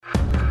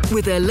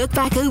with a look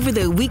back over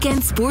the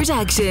weekend sport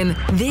action.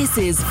 This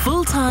is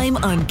Full Time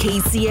on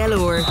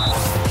KCLR.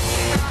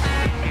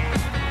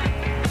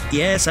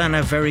 Yes, and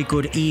a very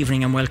good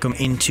evening and welcome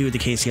into the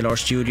KCLR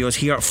studios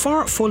here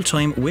for Full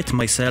Time with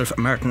myself,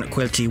 Martin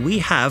Quilty. We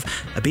have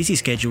a busy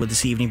schedule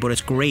this evening, but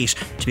it's great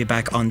to be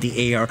back on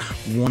the air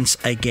once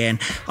again.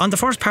 On the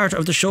first part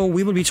of the show,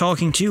 we will be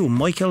talking to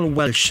Michael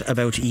Welch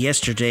about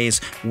yesterday's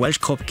Welsh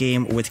Cup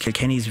game with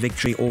Kilkenny's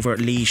victory over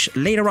Laois.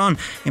 Later on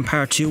in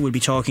part 2, we'll be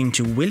talking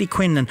to Willie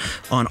Quinlan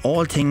on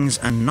all things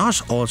and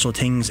not also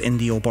things in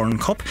the O'Byrne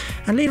Cup.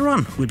 And later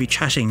on, we'll be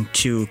chatting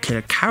to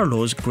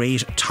Carlow's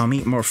great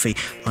Tommy Murphy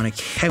on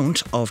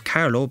account of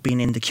Carlow being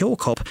in the Keogh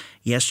Cup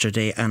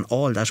yesterday, and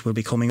all that will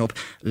be coming up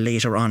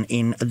later on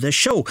in the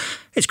show.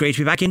 It's great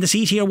to be back in the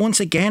seat here once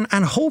again,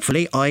 and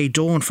hopefully I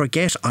don't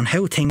forget on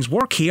how things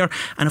work here.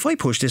 And if I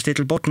push this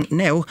little button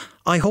now,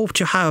 I hope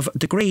to have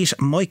the great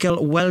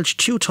Michael Welch,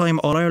 two-time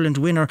All-Ireland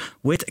winner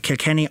with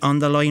Kilkenny, on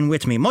the line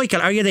with me.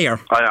 Michael, are you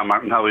there? I am,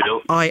 Martin. How are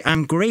you? I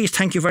am great,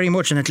 thank you very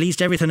much, and at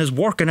least everything is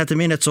working at the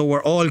minute, so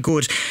we're all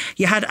good.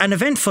 You had an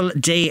eventful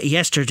day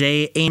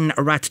yesterday in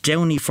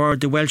Rathdowney for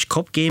the Welsh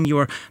Cup game. You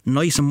were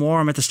nice and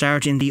warm at the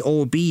start in the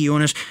OB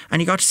unit,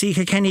 and you got to see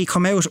Kilkenny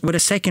come out with a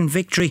second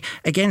victory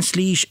against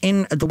Laois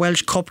in the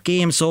Welsh Cup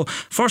game. So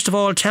first of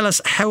all, tell us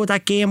how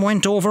that game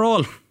went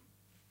overall.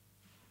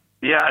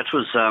 Yeah, it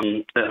was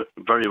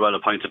very well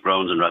appointed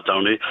grounds in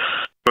Rathdowney.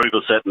 Very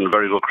good setting,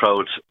 very good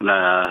crowd.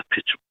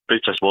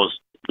 Pitch, I suppose,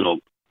 a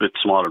bit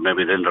smaller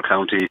maybe than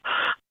Inter-County,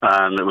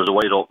 and it was a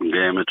wide open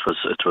game. It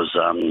was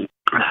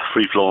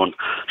free flowing,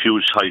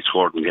 huge high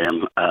scoring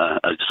game.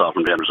 I saw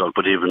from the end result,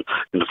 but even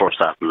in the first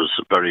half, it was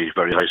very,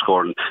 very high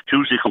scoring,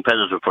 hugely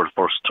competitive for the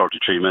first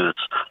 33 minutes.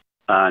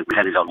 And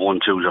Kenny got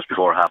 1-2 just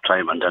before half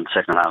time, and then the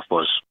second half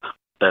was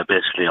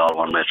basically all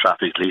one-way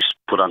traffic. At least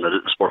put on a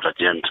little spurt at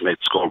the end to make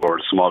the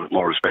scoreboard a small bit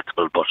more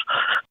respectable, but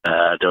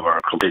they were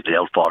completely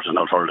outfought and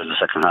outhurled in the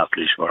second half.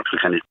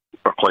 Kilkenny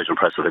were quite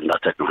impressive in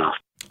that second half.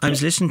 I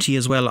was listening to you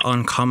as well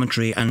on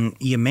commentary, and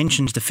you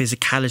mentioned the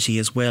physicality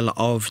as well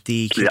of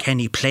the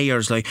Kilkenny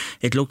players. Like,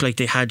 it looked like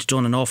they had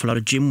done an awful lot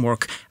of gym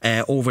work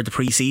over the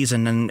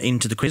pre-season and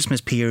into the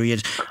Christmas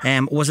period.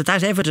 Was it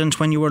that evident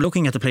when you were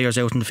looking at the players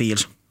out in the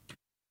field?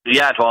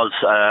 Yeah, it was.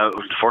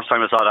 The first time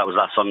I saw that was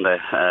last Sunday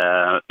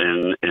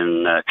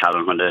in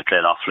Callan when they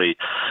played Offaly.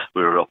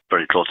 We were up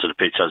very close to the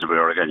pitch as we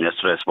were again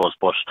yesterday, I suppose.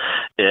 But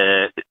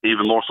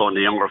even more so in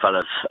the younger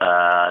fellas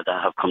that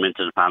have come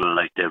into the panel,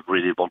 like they've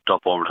really bulked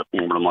up over the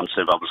number of months.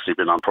 They've obviously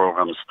been on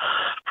programmes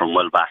from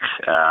well back.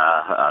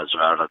 As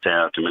regards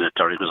the minute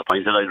Derek was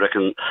appointed, I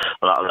reckon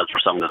a lot of lads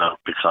were sounded out,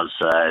 because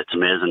it's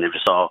amazing if you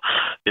saw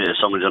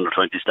some of the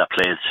under-20s that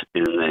played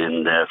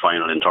in the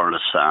final in Thurles,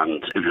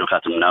 and if you look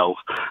at them now,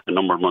 a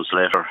number of months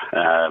later,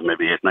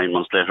 maybe 8-9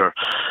 months later,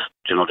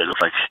 they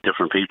look like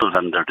different people,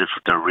 and they're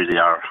different. They really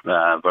are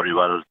very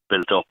well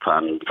built up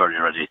and very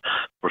ready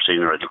for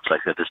senior. It looks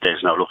like at this stage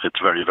now. Look, it's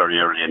very, very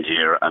early in the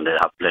year, and they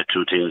have played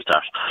two teams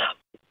that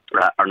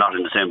are not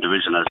in the same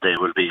division as they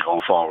will be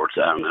going forward.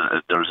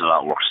 And there's a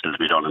lot of work still to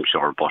be done, I'm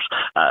sure, but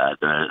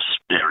the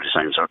early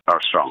signs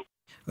are strong.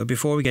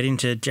 Before we get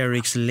into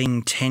Derek's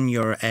Ling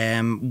tenure,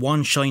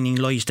 one shining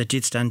light that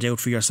did stand out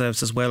for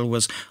yourselves as well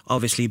was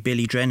obviously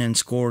Billy Drennan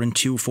scoring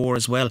 2-4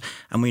 as well,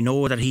 and we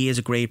know that he is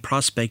a great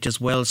prospect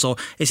as well. So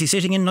is he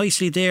sitting in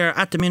nicely there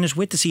at the minute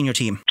with the senior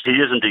team? He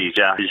is indeed,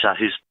 yeah. He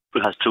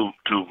has two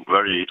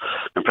very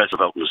impressive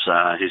outings.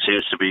 He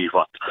seems to be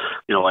what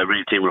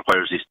every team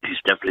requires. He's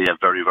definitely a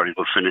very, very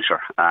good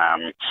finisher.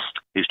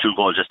 His two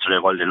goals yesterday,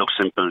 while they look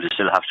simple, they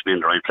still have to be in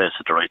the right place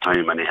at the right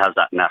time, and he has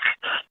that knack,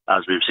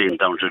 as we've seen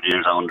down through the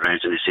years at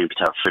underage, and he seems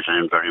to have fitted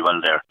in very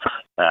well there.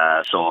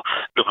 So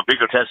look, a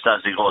bigger test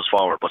as he goes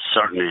forward, but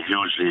certainly a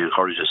hugely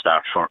encouraging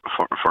start for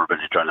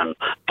Billy Drennan,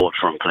 both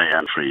from play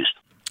and freeze.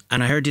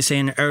 And I heard you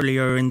saying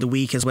earlier in the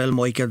week as well,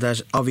 Michael,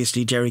 that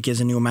obviously Derek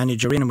is a new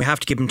manager in, and we have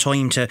to give him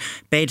time to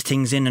bed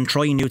things in and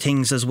try new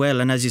things as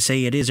well. And as you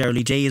say, it is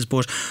early days,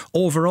 but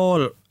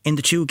overall, in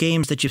the two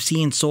games that you've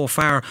seen so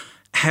far,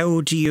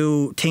 how do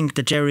you think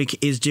that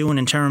Derek is doing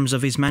in terms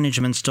of his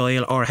management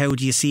style, or how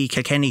do you see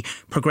Kilkenny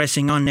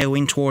progressing on now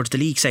in towards the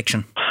league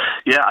section?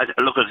 Yeah, I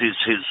look at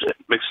his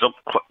mixed up,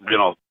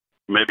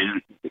 maybe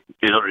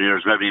in other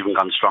years, maybe even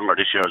gone stronger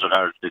this year as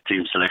regards the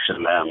team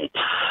selection.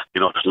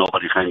 There's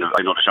nobody I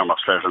know the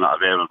Shamrocks players are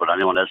not available, but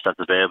anyone else that's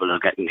available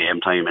is getting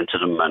game time into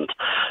them. And,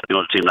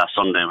 the team last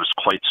Sunday was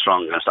quite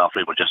strong against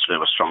Offaly, but yesterday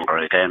was stronger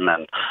again,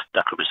 and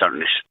that could be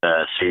certainly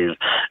seen.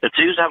 It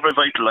seems to have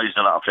revitalised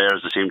a lot of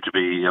players. They seem to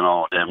be,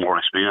 the more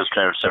experienced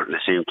players certainly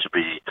seem to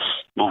be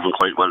moving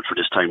quite well for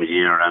this time of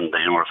year, and the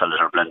younger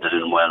fellas are blended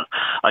in well.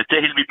 I'd say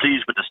he'll be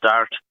pleased with the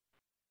start.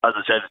 As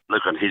I said,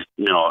 look, and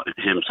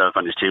himself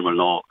and his team will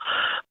know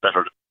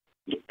better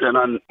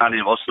than any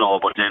of us know,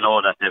 but they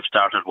know that they've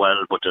started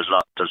well, but there's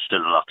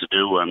still a lot to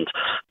do, and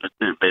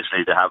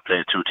basically they have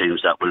played two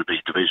teams that will be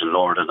division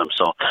lower than them,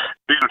 so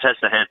bigger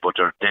test ahead, but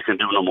they can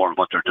do no more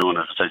than what they're doing.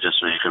 As I said, just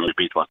so you can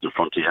beat what's in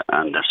front of you,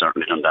 and they've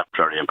certainly done that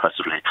very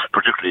impressively,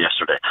 particularly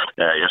yesterday.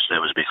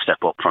 Yesterday was a big step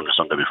up from the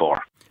Sunday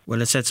before.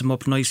 Well, it sets them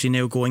up nicely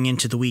now going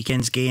into the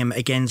weekend's game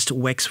against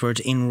Wexford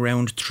in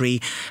round 3.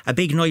 A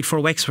big night for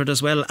Wexford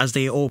as well, as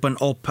they open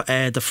up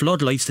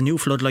the new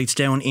floodlights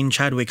down in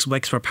Chadwick's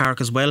Wexford Park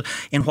as well,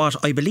 in what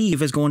I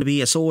believe is going to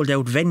be a sold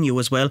out venue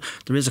as well.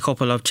 There is a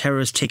couple of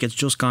terrace tickets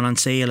just gone on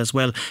sale as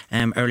well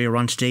earlier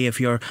on today. If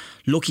you're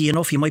lucky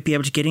enough, you might be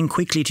able to get in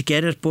quickly to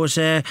get it. But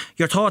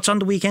your thoughts on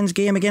the weekend's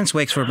game against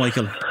Wexford,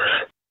 Michael?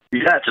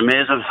 Yeah, it's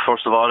amazing.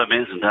 First of all,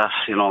 amazing that,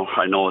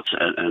 I know it's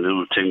a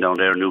new thing down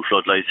there, new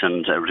floodlights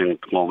and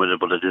everything going with it,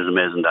 but it is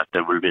amazing that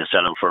there will be a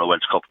sellout for a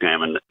Welsh Cup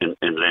game in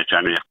late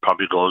January. It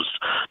probably goes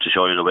to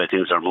show you the way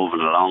things are moving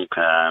along.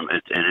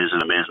 It is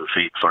an amazing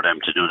feat for them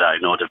to do that.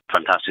 I know they've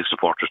fantastic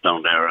supporters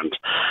down there, and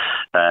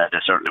they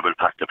certainly will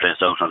pack the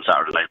place out on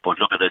Saturday night. But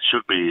look, it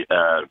should be,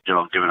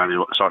 given any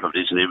sort of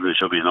decent evening, it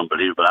should be an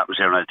unbelievable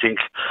atmosphere. And I think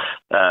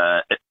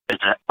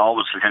it's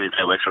always can you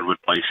play Wexford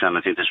with points, and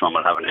I think this one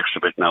will have an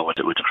extra bit now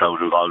with the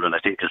crowd involved, and I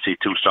think you'll see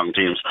two strong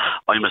teams.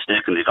 I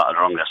mistakenly got it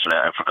wrong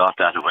yesterday. I forgot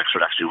that if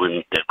Wexford actually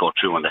win, they'd go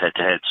through on the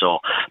head-to-head, so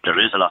there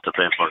is a lot to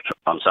play for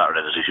on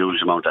Saturday. There's a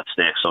huge amount at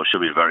stake, so it should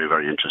be very,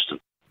 very interesting.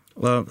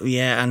 Well,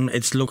 yeah, and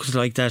it looks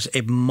like that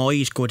it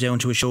might go down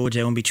to a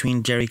showdown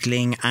between Derek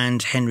Lyng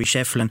and Henry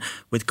Shefflin,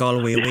 with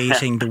Galway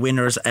awaiting the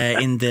winners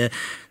in the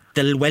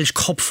Welsh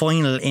Cup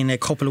final in a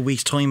couple of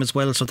weeks' time as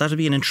well. So that'll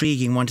be an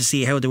intriguing one to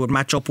see how they would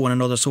match up one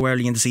another so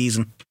early in the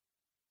season.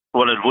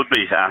 Well, it would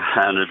be,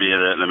 and it'd be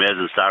an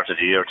amazing start of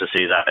the year to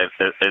see that.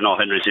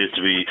 Henry seems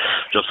to be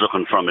just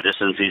looking from a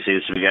distance. He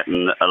seems to be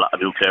getting a lot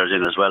of new players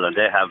in as well, and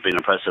they have been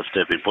impressive.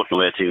 They've been putting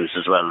away teams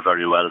as well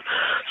very well.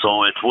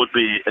 So it would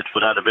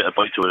add a bit of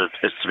bite to it.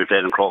 It's to be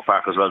played in Croke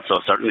Park as well,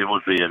 so it certainly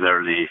would be an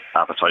early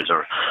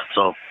appetizer.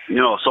 So,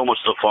 so much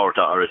to look forward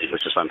to already,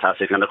 which is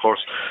fantastic. And of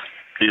course,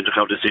 the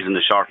intercounty season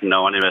is shortened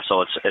now anyway,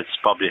 so it's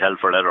probably hell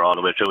for leather all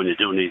the way through, and you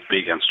do need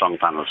big and strong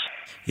panels.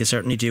 You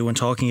certainly do. And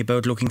talking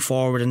about looking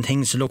forward and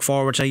things to look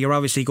forward to, you're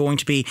obviously going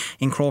to be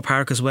in Croke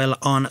Park as well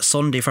on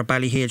Sunday for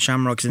Ballyhale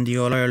Shamrocks in the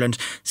All-Ireland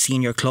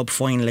Senior Club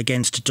Final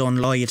against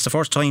Dunloy. It's the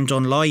first time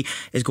Dunloy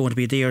is going to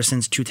be there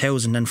since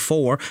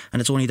 2004, and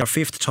it's only their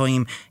 5th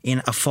time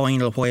in a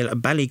final, while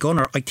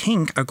Ballygunner, I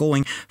think, are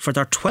going for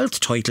their 12th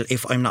title,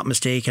 if I'm not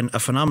mistaken. A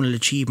phenomenal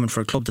achievement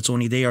for a club that's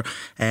only there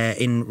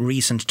in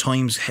recent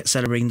times,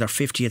 celebrating their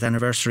 50th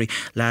anniversary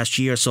last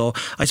year. So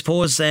I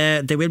suppose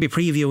they will be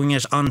previewing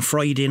it on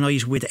Friday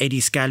night with Eddie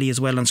Scally as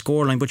well on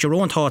Scoreline. But your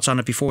own thoughts on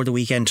it before the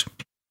weekend?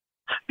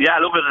 Yeah,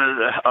 look at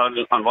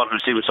it on what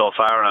we've seen so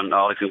far, and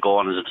all I can go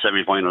on is the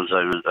semi-finals.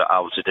 I was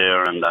obviously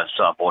there, and I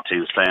saw both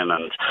teams playing.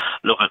 And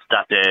look at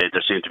that day,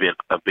 there seemed to be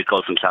a big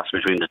golfing class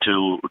between the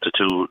two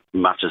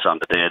matches on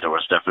the day. There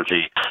was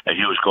definitely a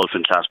huge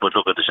golfing class. But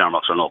look at the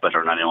Shamrocks are no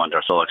better than anyone.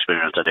 They're so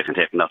experienced that they can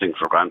take nothing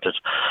for granted,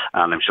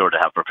 and I'm sure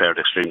they have prepared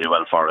extremely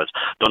well for it.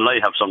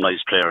 Dunley have some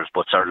nice players,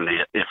 but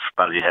certainly if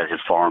Ballyhale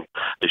hit form,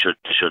 they should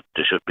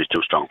be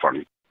too strong for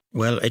them.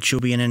 Well, it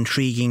should be an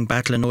intriguing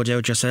battle, and no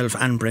doubt yourself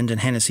and Brendan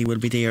Hennessy will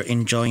be there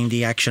enjoying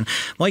the action.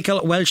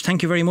 Michael Welch,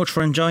 thank you very much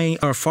for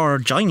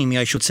joining me,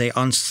 I should say,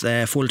 on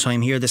full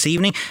time here this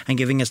evening and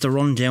giving us the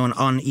rundown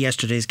on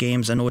yesterday's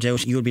games. And no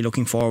doubt you'll be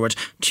looking forward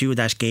to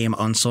that game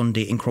on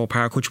Sunday in Croke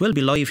Park, which will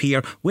be live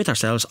here with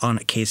ourselves on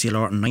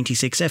KCLR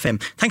 96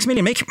 FM. Thanks a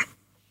million, Mick.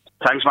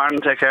 Thanks,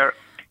 Martin. Take care.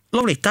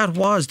 Lovely. That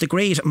was the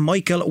great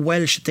Michael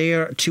Welch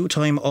there,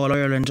 2-time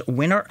All-Ireland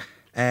winner.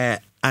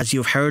 As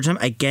you've heard him,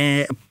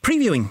 again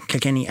previewing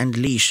Kilkenny and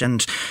Laois.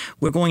 And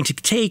we're going to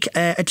take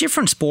a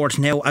different sport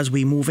now as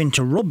we move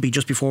into rugby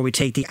just before we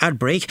take the ad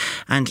break.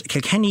 And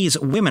Kilkenny's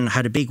women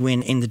had a big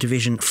win in the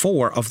Division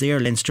 4 of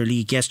their Leinster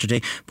League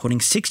yesterday, putting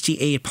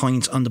 68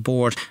 points on the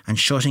board and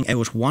shutting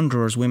out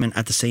Wanderers women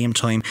at the same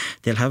time.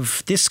 They'll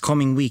have this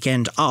coming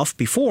weekend off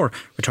before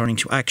returning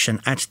to action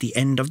at the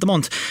end of the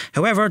month.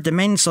 However, the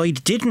men's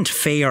side didn't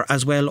fare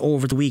as well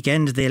over the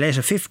weekend. They let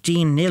a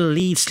 15-0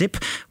 lead slip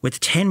with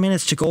 10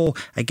 minutes to go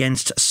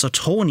against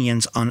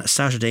Suttonians on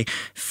Saturday,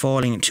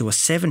 falling to a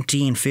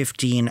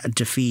 17-15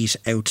 defeat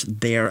out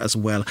there as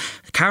well.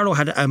 Carlow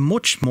had a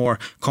much more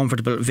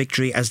comfortable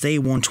victory as they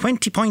won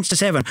 20 points to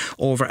 7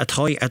 over a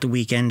tie at the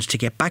weekend to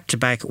get back to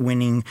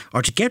winning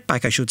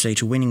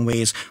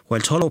ways,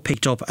 while Tullow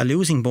picked up a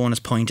losing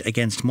bonus point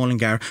against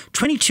Mullingar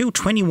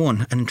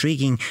 22-21. An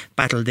intriguing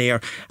battle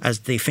there as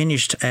they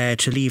finished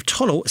to leave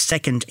Tullow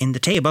second in the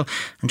table.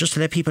 And just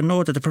to let people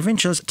know that the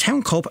Provincials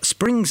Town Cup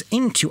springs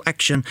into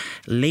action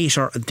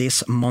later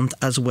this month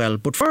as well.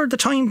 But for the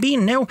time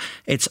being now,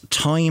 it's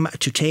time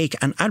to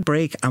take an ad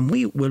break, and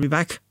we will be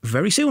back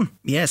very soon.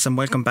 Yes, and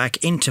welcome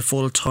back into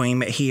full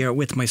time here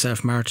with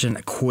myself, Martin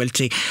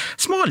Quilty.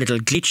 Small little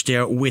glitch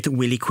there with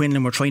Willie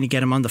Quinlan. We're trying to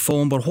get him on the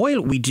phone, but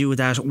while we do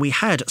that, we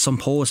had some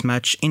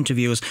post-match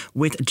interviews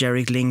with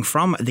Derek Lyng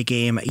from the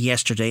game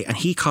yesterday, and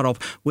he caught up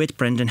with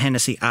Brendan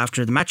Hennessy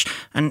after the match,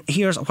 and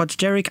here's what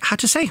Derek had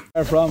to say.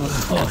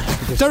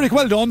 Derek,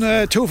 well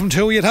done, 2 from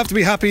 2. You'd have to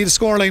be happy. The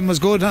scoreline was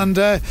good, and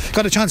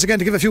got a chance again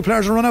to give a few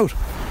players a run out.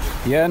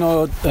 Yeah,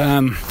 no,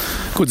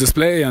 Good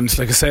display, and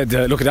like I said,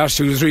 look, the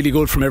attitude was really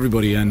good from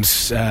everybody, and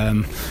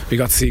we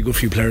got to see a good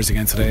few players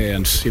again today.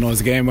 And as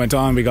the game went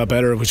on, we got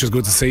better, which was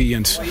good to see.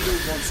 And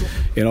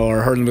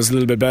our hurling was a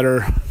little bit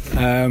better.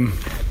 And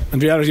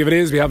the reality of it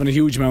is we haven't a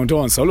huge amount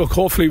done. So look,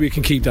 hopefully we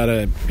can keep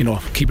that,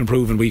 keep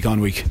improving week on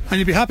week. And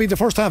you'd be happy the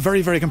first half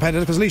very, very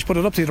competitive, because Laois put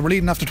it up to you. They were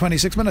leading after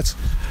 26 minutes.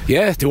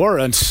 Yeah, they were,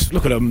 and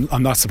look at them.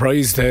 I'm not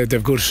surprised.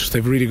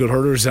 They've really good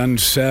hurlers, and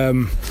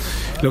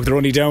look, they're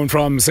only down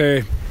from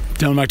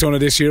down McDonagh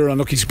this year.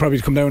 Unlucky to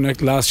probably come down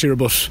last year,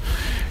 but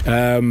they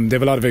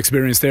have a lot of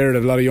experience there. They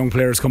have a lot of young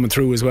players coming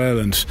through as well.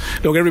 And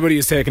look, everybody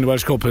is taking the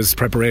Welsh Cup as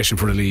preparation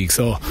for the league,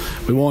 so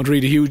we won't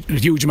read a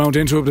huge amount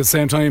into it. But at the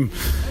same time,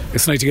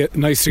 it's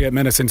nice to get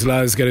minutes into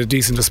lads, get a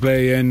decent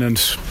display in,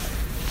 and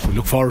we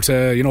look forward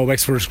to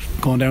Wexford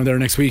going down there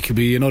next week. It'll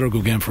be another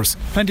good game for us.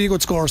 Plenty of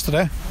good scores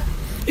today.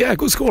 Yeah,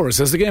 good scores.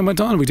 As the game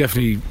went on, we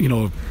definitely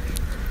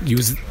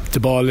used the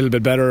ball a little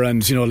bit better,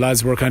 and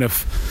lads were kind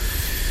of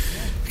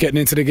getting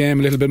into the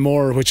game a little bit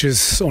more, which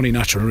is only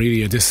natural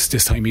really at this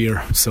time of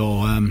year.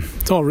 So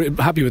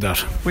happy with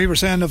that. We were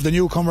saying of the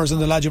newcomers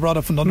and the lads you brought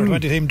up from the under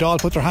 20 team, Dáil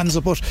put their hands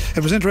up, but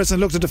it was interesting to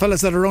look at the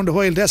fellas that are around a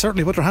while. They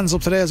certainly put their hands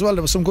up today as well.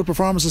 There was some good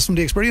performances from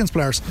the experienced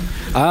players.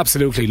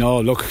 Absolutely. No,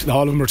 look,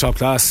 all of them were top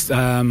class,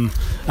 and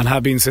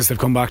have been since they've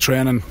come back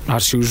training.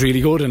 Attitude was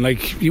really good, and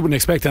you wouldn't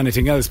expect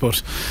anything else,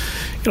 but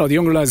the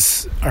younger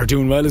lads are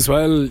doing well as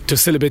well.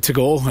 There's still a bit to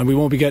go, and we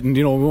won't be getting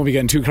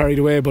too carried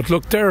away, but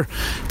look, they're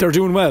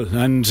doing well,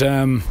 and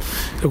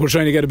we're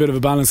trying to get a bit of a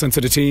balance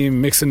into the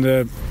team, mixing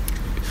a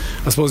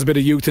bit of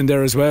youth in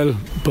there as well.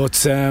 But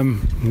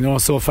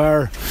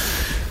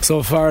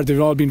so far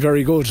they've all been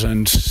very good,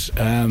 and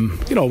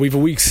we've a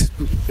week's,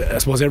 I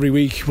suppose every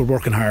week we're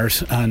working hard,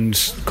 and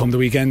come the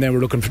weekend then we're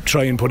looking to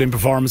try and put in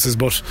performances,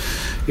 but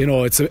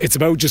it's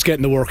about just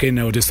getting the work in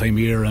now at this time of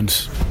year,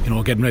 and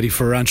getting ready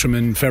for Antrim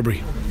in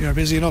February. You're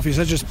busy enough. You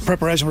said just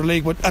preparation for the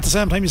league, but at the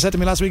same time you said to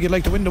me last week you'd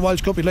like to win the Welsh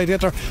Cup. You'd like to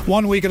get there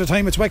 1 week at a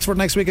time. It's Wexford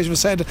next week, as you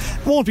said. It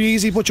won't be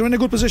easy, but you're in a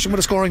good position with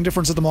a scoring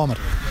difference at the moment.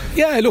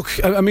 Yeah, look,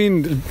 I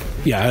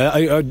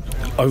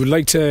would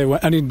like to,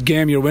 any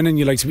game you're winning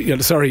you like to be,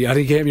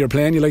 any game you're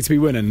playing you like to be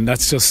winning.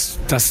 That's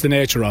the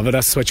nature of it.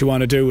 That's what you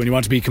want to do, and you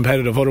want to be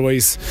competitive,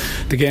 otherwise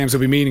the games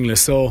will be meaningless.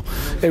 So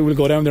we'll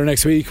go down there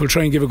next week. We'll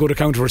try and give a good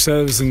account of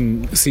ourselves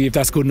and see if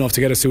that's good enough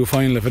to get us to a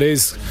final. If it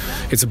is,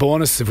 it's a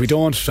bonus. If we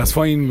don't, that's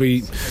fine.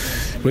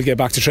 We'll get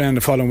back to training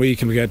the following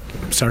week, and we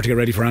start to get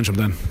ready for Antrim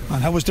then.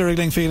 And how was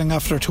Derryglane feeling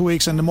after 2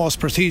 weeks in the most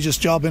prestigious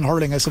job in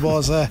hurling, I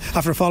suppose,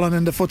 after following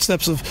in the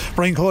footsteps of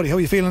Brian Cody? How are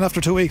you feeling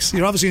after 2 weeks?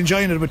 You're obviously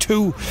enjoying it with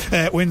 2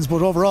 wins,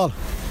 but overall?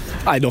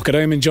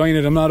 I'm enjoying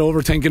it. I'm not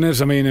overthinking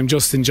it. I'm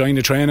just enjoying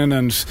the training,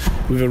 and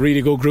we've a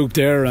really good group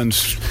there, and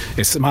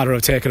it's a matter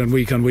of taking it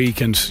week on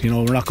week, and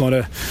we're not going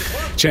to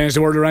change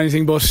the world or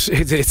anything, but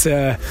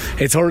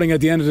it's hurling at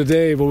the end of the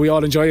day, but we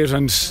all enjoy it,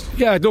 and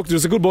look,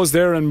 there's a good buzz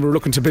there, and we're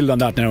looking to build on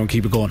that now and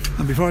keep it going.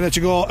 And before I let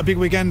you go, a big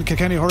weekend,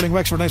 Kilkenny hurling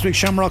Wexford next week.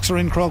 Shamrocks are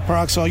in Croke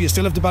Park, so you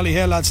still have the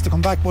Ballyhale lads to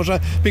come back, but a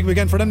big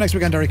weekend for them next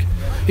weekend, Derek.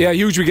 Yeah,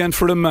 huge weekend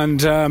for them,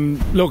 and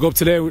look, up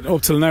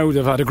till now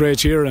they've had a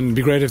great year, and it'd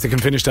be great if they can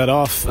finish that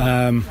off.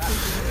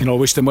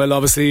 Wish them well,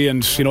 obviously,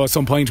 and at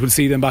some point we'll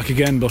see them back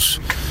again, but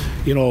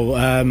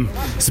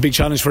it's a big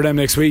challenge for them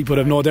next week, but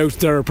I've no doubt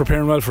they're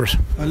preparing well for it.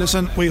 Well,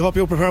 listen, we hope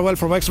you prepare well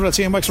for Wexford. I'll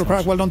see you in Wexford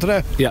Park. Well done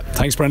today. Yeah,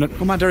 thanks, Brendan.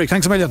 Come on, Derek,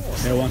 thanks a million.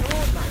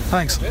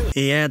 Thanks.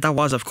 Yeah, that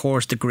was of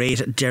course the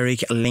great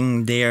Derek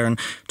Lyng there. And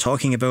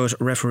talking about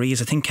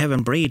referees, I think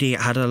Kevin Brady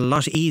had a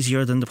lot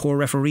easier than the poor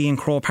referee in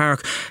Croke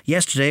Park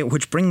yesterday,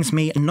 which brings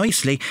me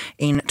nicely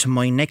into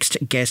my next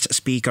guest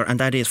speaker,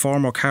 and that is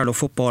former Carlow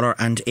footballer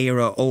and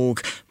Éire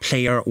Óg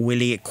player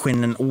Willie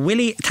Quinlan.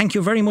 Willie, thank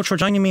you very much for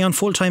joining me on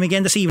Full Time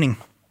again this evening.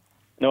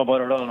 No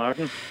bother at all,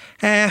 Martin.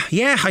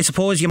 I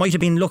suppose you might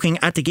have been looking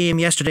at the game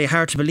yesterday.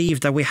 Hard to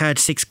believe that we had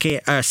 6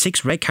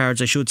 red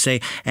cards, I should say,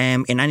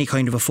 in any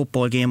kind of a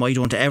football game. I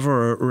don't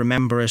ever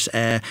remember it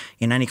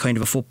in any kind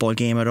of a football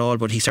game at all,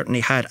 but he certainly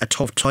had a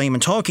tough time.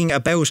 And talking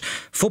about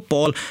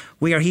football,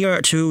 we are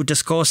here to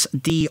discuss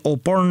the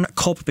O'Byrne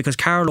Cup, because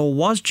Carlow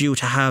was due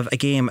to have a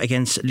game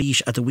against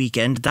Laois at the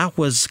weekend. That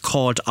was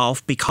called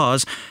off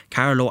because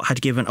Carlow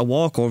had given a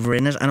walkover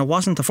in it, and it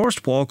wasn't the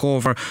first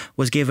walkover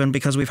was given,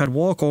 because we've had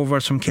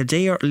walkovers from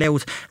Kildare,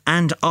 Louth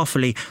and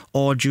Offaly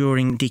all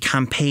during the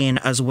campaign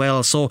as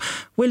well. So,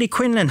 Willie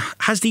Quinlan,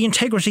 has the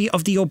integrity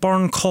of the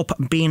O'Byrne Cup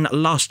been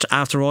lost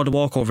after all the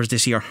walkovers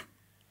this year?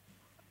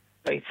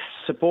 I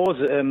suppose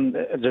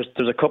there's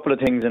a couple of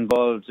things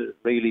involved.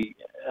 Really,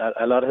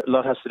 a lot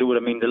has to do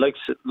with. The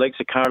likes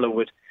of Carlow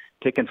with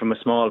picking from a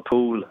small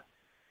pool.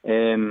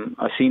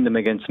 I've seen them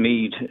against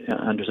Meath,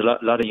 and there's a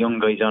lot of young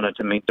guys on it.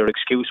 Their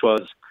excuse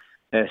was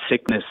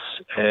sickness,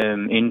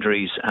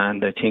 injuries,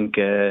 and I think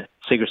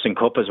Sigerson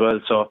Cup as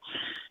well. So,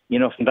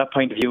 from that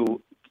point of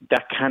view,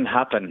 that can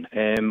happen.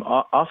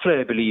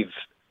 Offaly, I believe,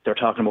 they're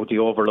talking about the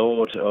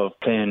overload of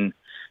playing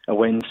a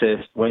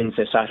Wednesday,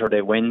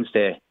 Saturday,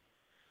 Wednesday,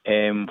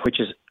 which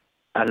is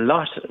a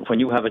lot when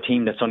you have a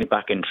team that's only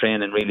back in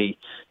training really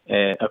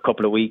a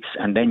couple of weeks,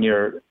 and then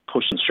you're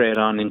pushing straight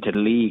on into the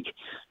league.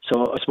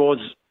 So I suppose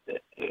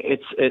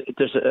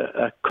there's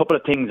a couple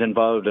of things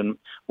involved, and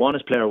one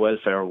is player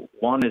welfare.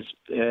 One is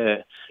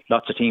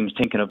lots of teams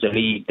thinking of the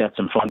league that's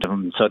in front of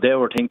them. So they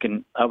were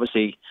thinking,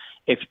 obviously,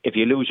 if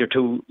you lose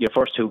your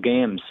first 2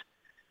 games,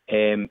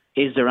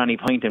 is there any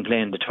point in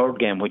playing the third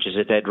game, which is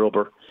a dead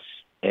rubber?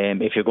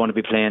 If you're going to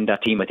be playing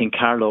that team, I think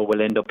Carlow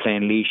will end up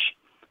playing Laois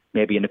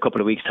maybe in a couple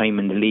of weeks' time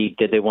in the league.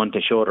 Did they want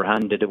to show their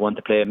hand? Did they want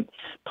to play?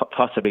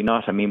 Possibly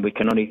not. I mean, we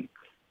can only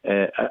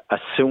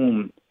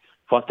assume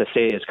what they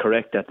say is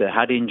correct, that they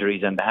had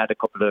injuries and they had a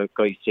couple of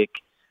guys sick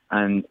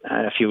and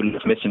a few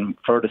missing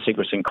for the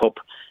Sigerson Cup.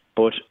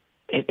 But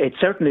it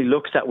certainly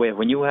looks that way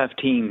when you have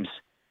teams,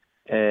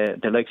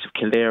 the likes of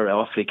Kildare,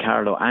 Offaly,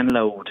 Carlow and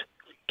Louth,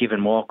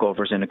 given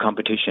walkovers in a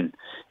competition.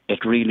 It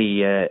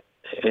really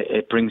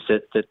it brings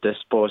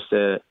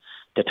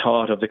the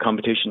thought of the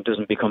competition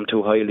doesn't become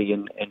too highly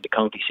in the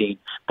county scene.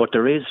 But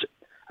there is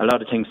a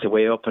lot of things to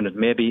weigh up, and it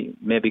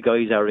maybe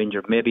guys are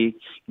injured. Maybe,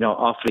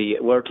 Offaly,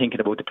 we're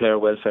thinking about the player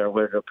welfare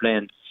where they're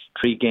playing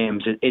 3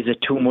 games. Is it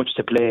too much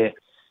to play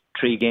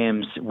 3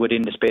 games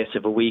within the space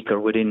of a week or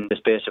within the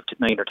space of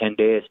 9 or 10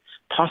 days?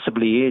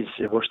 Possibly is.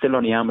 We're still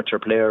only amateur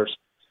players.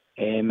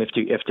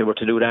 If they were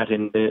to do that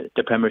in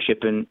the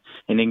Premiership in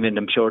England,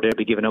 I'm sure they'd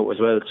be given out as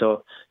well.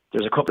 So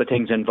there's a couple of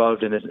things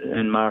involved in it,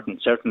 and Martin,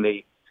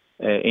 certainly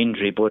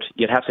injury, but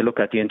you'd have to look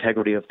at the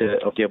integrity of the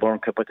O'Byrne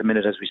Cup at the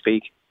minute as we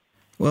speak.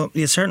 Well,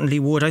 you certainly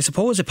would. I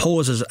suppose it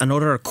poses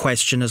another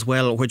question as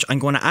well, which I'm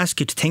going to ask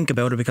you to think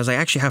about it, because I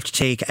actually have to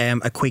take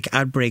a quick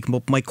ad break.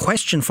 But my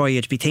question for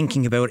you to be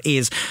thinking about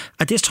is,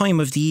 at this time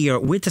of the year,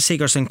 with the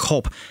Sigerson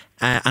Cup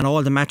and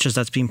all the matches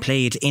that's been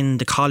played in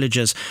the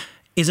colleges,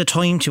 is it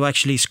time to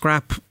actually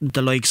scrap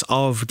the likes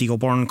of the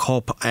O'Byrne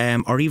Cup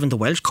or even the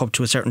Welsh Cup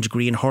to a certain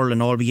degree in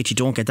hurling, albeit you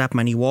don't get that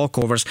many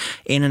walkovers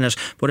in it?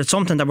 But it's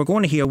something that we're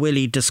going to hear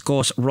Willie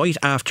discuss right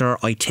after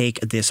I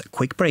take this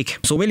quick break.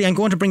 So Willie, I'm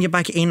going to bring you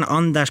back in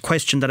on that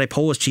question that I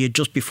posed to you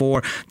just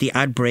before the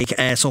ad break.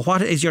 So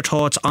what is your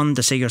thoughts on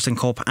the Sigerson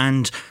Cup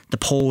and the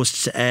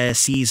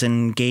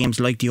post-season games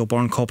like the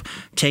O'Byrne Cup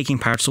taking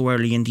part so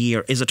early in the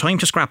year? Is it time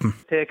to scrap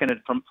them? Taking it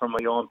from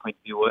my own point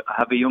of view, I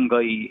have a young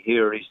guy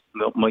here,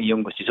 my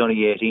youngest, he's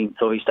only 18,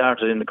 so he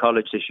started in the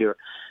college this year.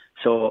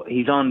 So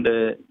he's on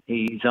the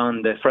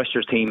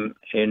freshers team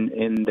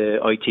in the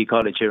IT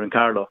college here in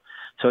Carlow.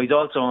 So he's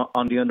also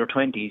on the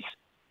under-20s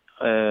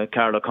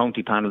Carlow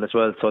County panel as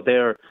well. So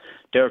they're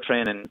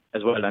training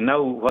as well. And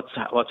now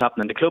what's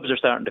happening? The clubs are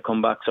starting to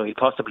come back, so he'll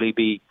possibly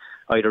be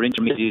either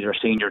intermediate or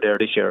senior there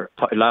this year.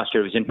 Last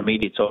year he was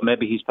intermediate, so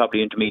maybe he's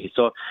probably intermediate.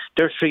 So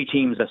there's 3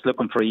 teams that's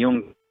looking for a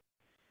young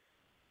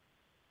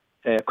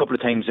a couple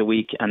of times a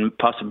week and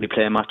possibly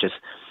play matches.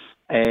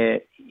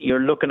 You're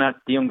looking at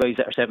the young guys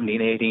that are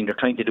 17, 18, they're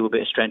trying to do a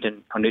bit of strength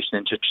and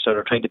conditioning, so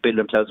they're trying to build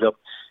themselves up.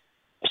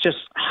 It's just,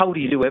 how do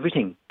you do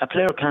everything? A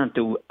player can't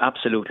do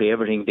absolutely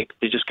everything.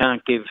 They just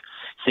can't give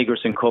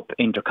Sigerson Cup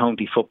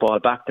inter-county football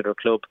back to their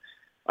club.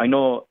 I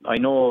know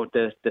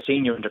the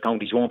senior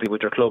inter-counties won't be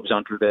with their clubs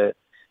until the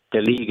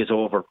league is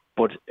over,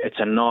 but it's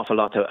an awful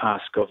lot to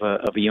ask of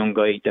a young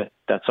guy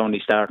that's only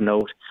starting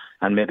out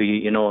and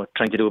maybe,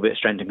 trying to do a bit of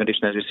strength and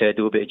conditioning, as we say,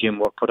 do a bit of gym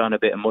work, put on a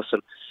bit of muscle.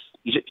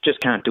 You just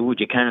can't do it.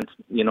 You can't,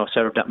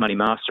 serve that many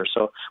masters.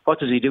 So what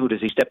does he do?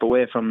 Does he step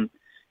away from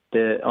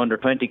the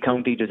under-20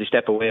 county? Does he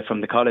step away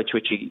from the college,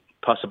 which he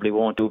possibly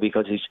won't do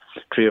because he's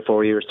 3 or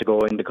 4 years to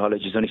go in the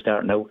college? He's only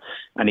starting out,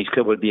 and his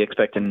club will be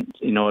expecting,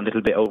 a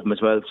little bit of him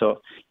as well.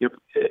 So you're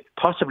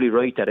possibly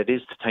right that it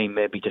is the time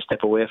maybe to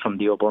step away from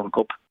the O'Byrne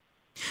Cup.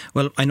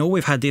 Well, I know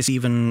we've had this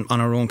even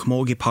on our own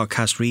Camogie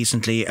podcast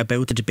recently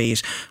about the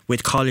debate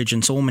with college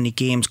and so many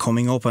games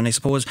coming up, and I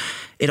suppose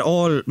it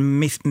all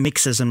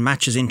mixes and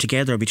matches in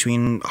together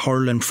between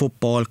hurling,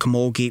 football,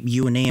 Camogie,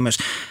 you name it.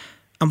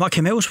 And what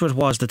came out of it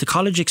was that the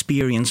college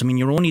experience,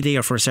 you're only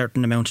there for a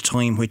certain amount of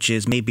time, which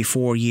is maybe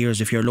 4 years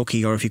if you're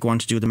lucky, or if you go on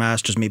to do the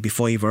Masters, maybe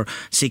 5 or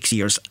 6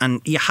 years.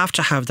 And you have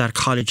to have that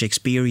college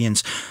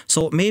experience.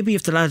 So maybe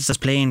if the lads that's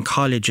playing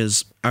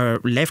colleges are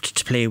left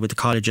to play with the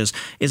colleges,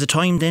 is it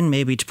time then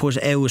maybe to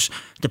put out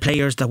the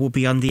players that will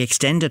be on the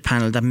extended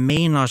panel that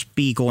may not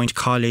be going to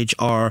college,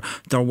 or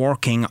they're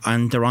working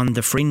and they're on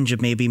the fringe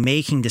of maybe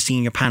making the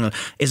senior panel?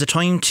 Is it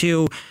time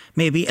to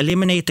maybe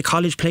eliminate the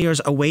college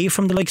players away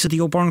from the likes of the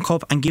O'Byrne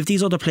Cup and give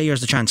these other players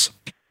the chance?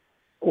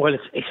 Well,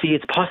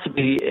 it's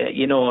possibly,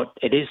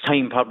 it is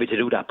time probably to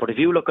do that. But if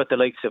you look at the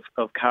likes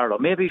of Carlow,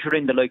 maybe if you're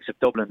in the likes of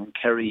Dublin and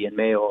Kerry and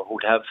Mayo,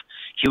 who'd have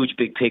huge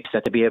big picks,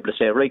 that to be able to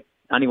say, right,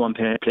 anyone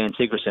playing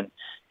Sigerson,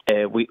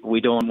 we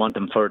don't want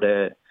them for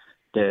the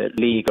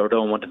league, or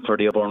don't want them for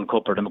the O'Byrne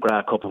Cup or the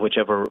McGrath Cup, or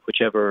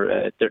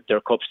whichever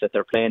their cups that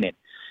they're playing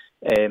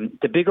in.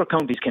 The bigger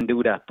counties can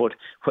do that, but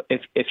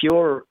if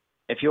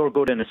you're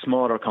good in a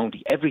smaller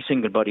county, every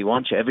single body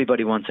wants you.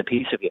 Everybody wants a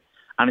piece of you.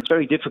 And it's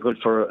very difficult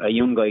for a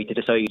young guy to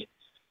decide,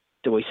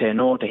 do I say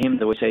no to him?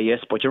 Do I say yes?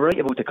 But you're right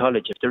about the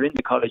college. If they're in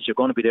the college, you're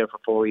going to be there for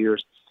 4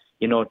 years.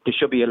 they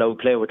should be allowed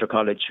to play with their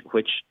college,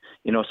 which,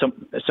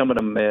 some of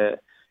them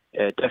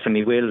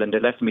definitely will, and they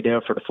left me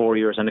there for the 4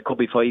 years, and it could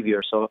be 5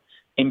 years. So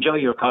enjoy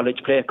your college,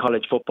 play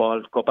college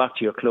football, go back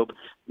to your club.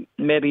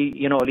 Maybe,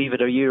 leave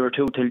it a year or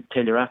two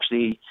till you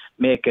actually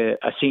make a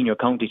senior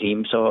county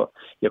team. So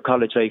your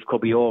college life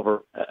could be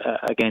over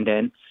again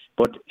then.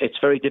 But it's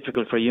very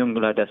difficult for a young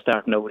lad that's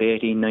starting out at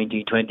 18,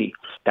 19, 20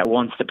 that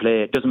wants to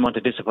play, doesn't want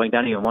to disappoint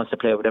anyone, wants to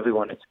play with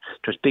everyone.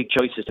 There's big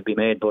choices to be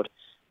made, but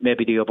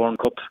maybe the O'Byrne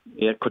Cup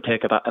could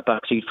take a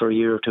back seat for a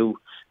year or two,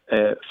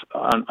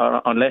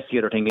 unless the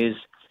other thing is,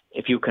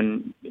 if you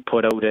can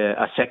put out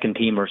a second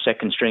team or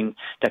second string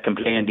that can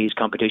play in these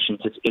competitions,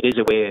 it is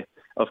a way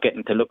of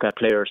getting to look at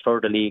players for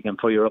the league and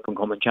for your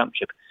up-and-coming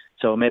championship.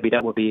 So maybe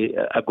that would be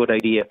a good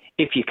idea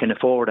if you can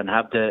afford and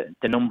have the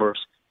numbers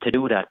to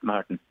do that,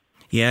 Martin.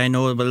 Yeah, I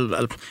know.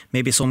 Well,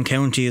 maybe some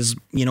counties,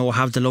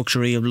 have the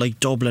luxury of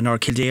like Dublin or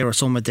Kildare or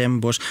some of them,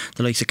 but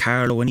the likes of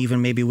Carlow and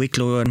even maybe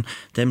Wicklow and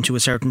them to a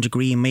certain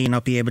degree may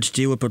not be able to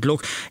do it. But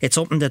look, it's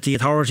something that the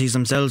authorities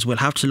themselves will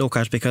have to look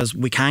at, because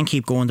we can't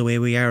keep going the way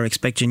we are,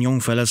 expecting young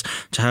fellas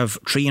to have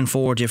 3 and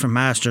 4 different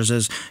masters,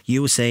 as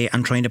you say,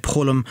 and trying to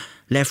pull them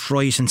left,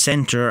 right and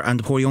centre, and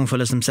the poor young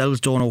fellas themselves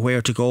don't know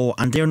where to go,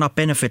 and they're not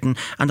benefiting,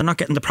 and they're not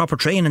getting the proper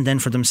training then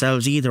for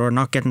themselves either, or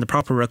not getting the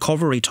proper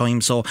recovery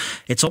time. So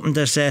it's something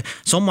that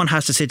someone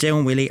has to sit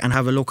down, Willie, and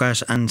have a look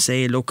at and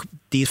say, look,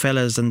 these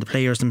fellas and the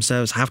players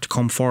themselves have to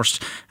come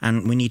first,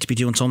 and we need to be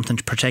doing something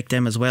to protect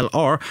them as well,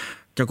 or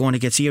they're going to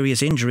get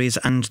serious injuries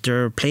and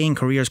their playing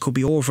careers could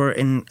be over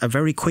in a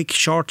very quick,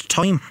 short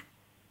time.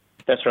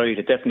 That's right.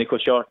 It definitely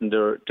could shorten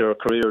their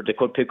career. They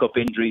could pick up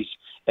injuries.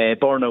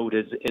 Burnout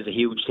is a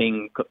huge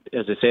thing,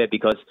 as I said,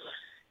 because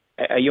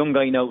a young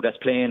guy now that's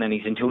playing and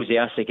he's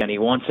enthusiastic and he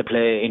wants to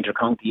play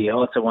inter-county, he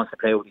also wants to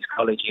play with his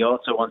college, he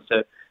also wants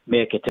to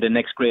make it to the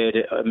next grade,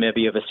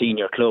 maybe of a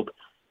senior club.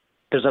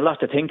 There's a lot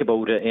to think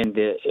about in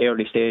the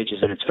early stages,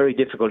 and it's very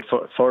difficult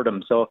for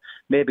them. So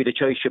maybe the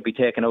choice should be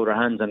taken out of their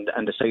hands and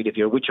decide, if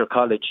you're with your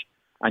college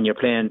and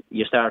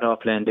you start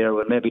off playing there,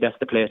 well, maybe that's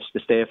the place to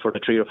stay for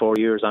the 3 or 4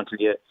 years until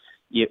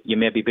you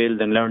maybe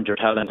build and learn your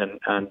talent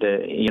and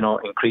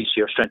increase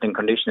your strength and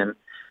conditioning,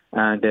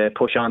 and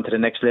push on to the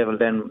next level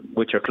then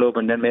with your club,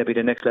 and then maybe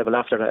the next level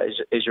after that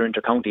is your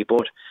inter-county.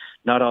 But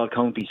not all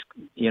counties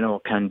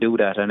can do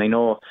that, and I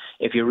know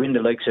if you're in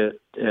the likes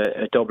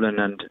of Dublin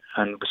and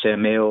say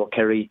Mayo,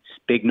 Kerry,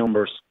 big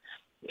numbers,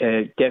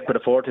 they could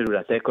afford to do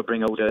that. They could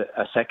bring out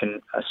a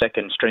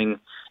second string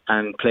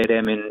and play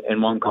them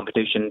in one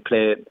competition,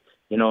 play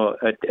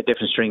a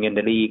different string in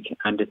the league,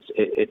 and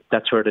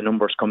that's where the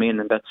numbers come in,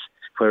 and that's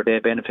where they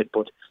benefit.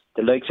 But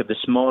the likes of the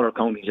smaller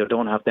counties who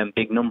don't have them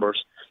big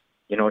numbers,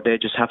 they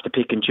just have to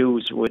pick and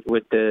choose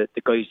with the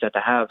guys that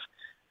they have,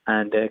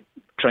 and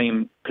try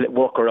and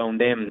work around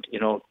them.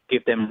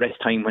 Give them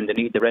rest time when they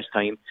need the rest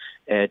time.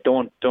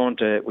 Don't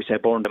we say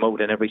burn them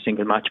out in every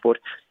single match. But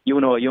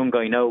a young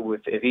guy now,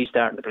 if he's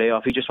starting to play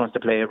off, he just wants to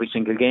play every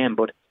single game.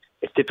 But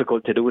it's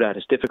difficult to do that.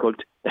 It's difficult.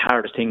 The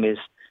hardest thing is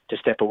to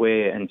step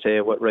away and say,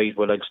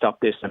 I'll stop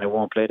this and I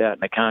won't play that,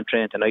 and I can't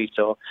train tonight,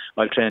 so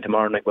I'll train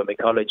tomorrow night with my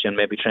college and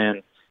maybe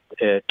train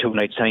 2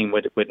 nights time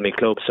with my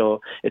club.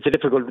 So it's a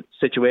difficult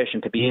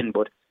situation to be in,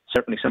 but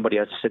certainly somebody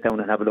has to sit down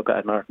and have a look at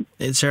it, Martin.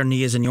 It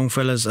certainly is, and young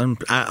fellas and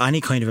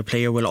any kind of a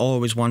player will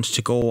always want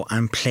to go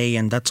and play,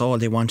 and that's all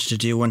they want to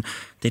do, and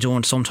they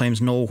don't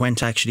sometimes know when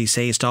to actually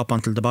say stop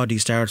until the body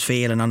starts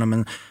failing on them,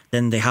 and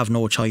then they have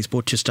no choice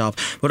but to stop.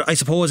 But I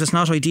suppose it's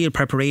not ideal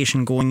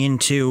preparation going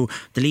into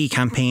the league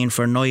campaign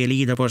for Niall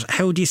either. But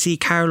how do you see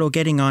Carlow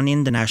getting on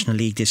in the National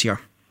League this year?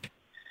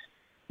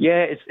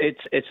 Yeah,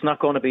 it's not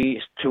going to be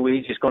too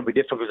easy. It's going to be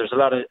difficult. There's a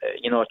lot of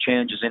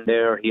changes in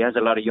there. He has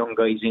a lot of young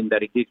guys in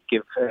that he did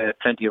give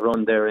plenty of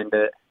run there in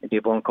the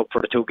O'Byrne Cup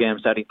for the 2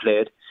 games that he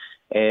played.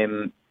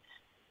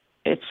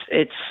 It's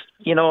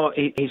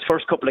his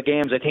first couple of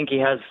games, I think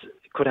he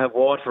could have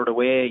Waterford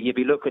away. You'd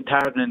be looking at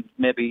Tartan,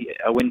 maybe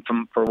a win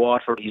for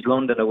Waterford. He's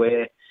London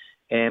away.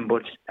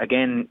 But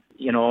again,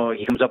 he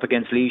comes up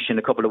against Laois in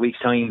a couple of weeks'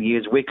 time. He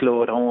is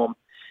Wicklow at home.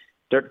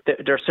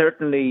 There's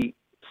certainly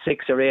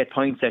 6 or 8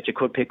 points that you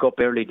could pick up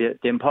early. The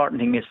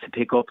important thing is to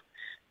pick up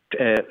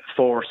 4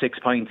 or 6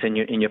 points in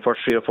your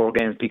first 3 or 4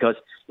 games, because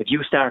if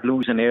you start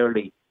losing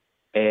early,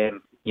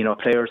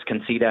 players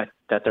can see that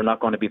they're not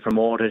going to be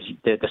promoted.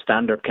 The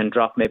standard can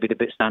drop. Maybe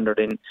the standard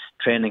in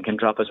training can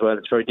drop as well.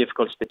 It's very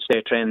difficult to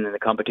stay training in the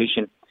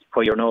competition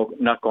where you're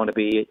not going to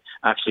be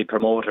actually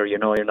promoted, or you're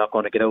not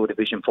going to get out of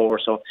Division 4.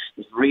 So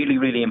it's really,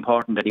 really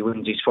important that he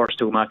wins his first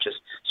 2 matches,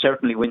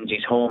 certainly wins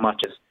his home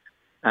matches.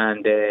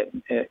 And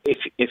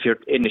if you're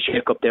in the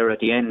shake-up there at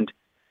the end,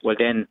 well,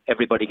 then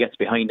everybody gets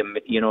behind him,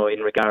 in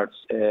regards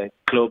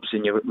clubs,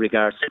 in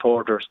regards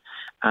supporters.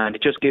 And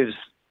it just gives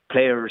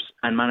players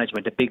and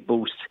management a big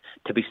boost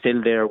to be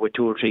still there with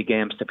 2 or 3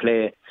 games to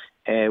play,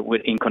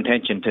 in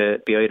contention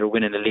to be either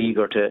winning the league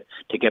or to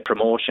get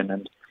promotion.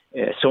 And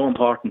so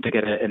important to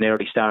get an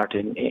early start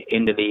in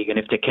the league. And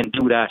if they can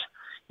do that,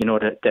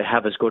 they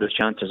have as good a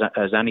chance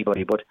as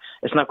anybody. But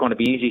it's not going to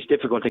be easy. It's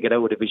difficult to get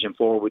out of Division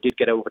 4. We did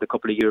get out of it a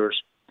couple of years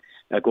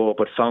ago,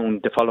 but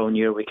found the following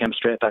year we came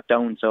straight back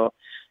down. So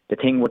the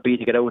thing would be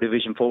to get out of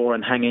Division 4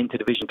 and hang into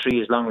Division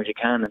 3 as long as you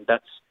can, and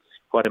that's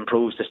what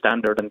improves the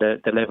standard and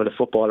the level of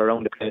football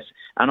around the place,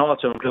 and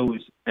also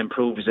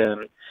improves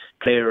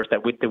players that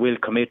they will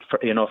commit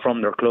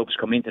from their clubs,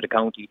 come into the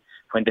county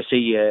when they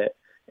see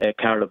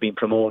Carlow being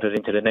promoted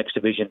into the next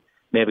division.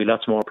 Maybe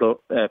lots more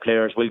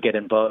players will get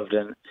involved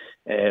and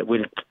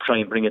will try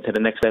and bring it to the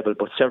next level,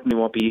 but certainly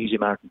won't be easy,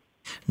 Martin.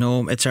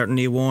 No, it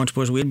certainly won't,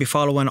 but we'll be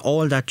following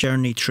all that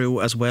journey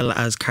through, as well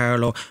as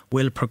Carlow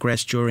will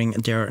progress during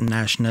their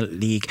National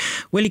League.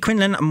 Willie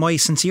Quinlan, my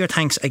sincere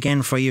thanks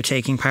again for you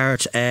taking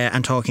part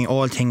and talking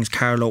all things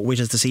Carlow with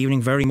us this evening.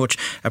 Very much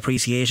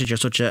appreciated. You're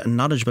such a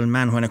knowledgeable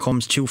man when it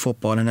comes to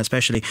football, and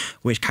especially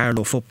with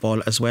Carlow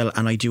football as well,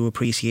 and I do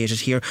appreciate it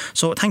here.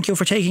 So thank you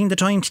for taking the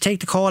time to take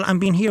the call and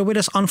being here with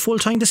us on Full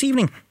Time this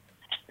evening.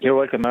 You're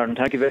welcome, Martin.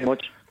 Thank you very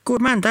much. Good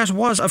man. That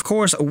was, of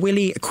course,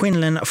 Willie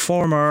Quinlan,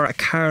 former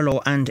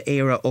Carlow and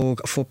Éire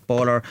Óg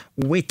footballer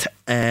with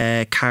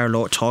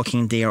Carlow,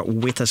 talking there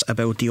with us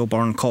about the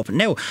O'Byrne Cup.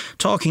 Now,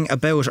 talking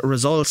about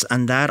results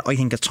and that, I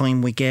think it's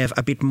time we gave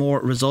a bit more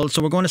results.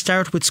 So we're going to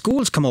start with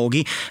schools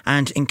Camogie,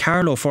 and in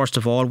Carlow, first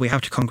of all, we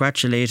have to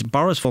congratulate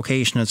Borris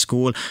Vocational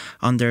School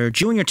on their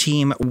junior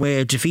team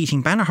with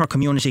defeating Banagher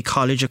Community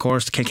College. Of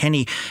course,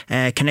 Kilkenny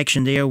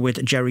connection there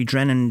with Jerry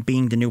Drennan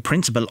being the new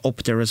principal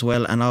up there as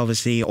well, and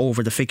obviously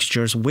over the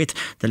fixtures with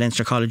the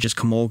Leinster College's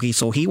Camogie,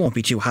 so he won't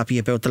be too happy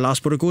about the loss,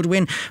 but a good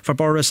win for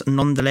Borris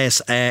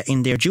nonetheless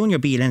in their Junior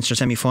B Leinster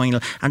semi-final,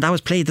 and that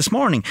was played this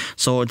morning,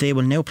 so they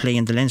will now play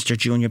in the Leinster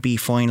Junior B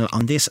final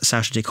on this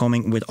Saturday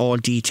coming, with all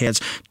details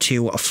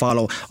to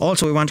follow.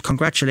 Also, we want to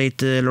congratulate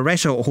the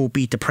Loreto, who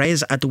beat the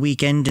Prez at the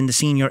weekend in the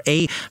Senior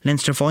A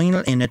Leinster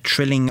final in a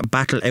thrilling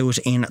battle out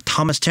in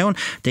Thomastown.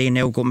 They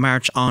now go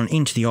march on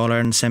into the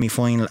All-Ireland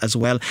semi-final as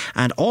well,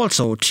 and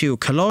also to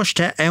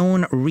Coláiste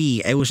Ann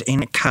Rí out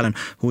in Callan,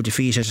 who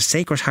defeated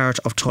Sacred Heart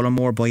of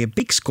Tullamore by a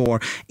big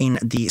score in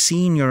the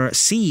Senior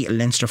C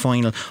Leinster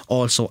final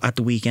also at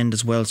the weekend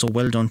as well, so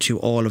well done to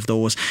all of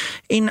those.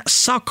 In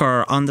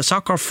soccer, on the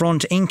soccer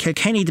front in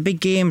Kilkenny, the big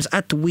games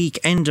at the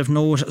weekend of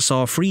note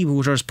saw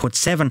Freebooters put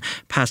 7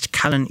 past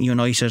Callan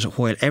United,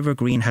 while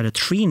Evergreen had a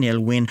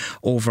 3-0 win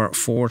over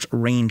Fort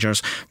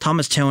Rangers.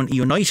 Thomastown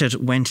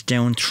United went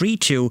down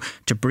 3-2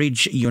 to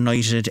Bridge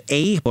United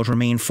A, but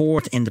remain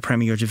 4th in the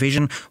Premier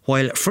Division,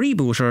 while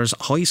Freebooters'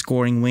 high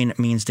scoring win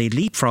means they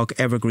leapfrog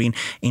Evergreen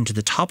into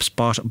the top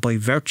spot by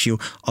virtue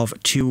of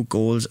 2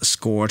 goals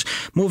scored.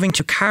 Moving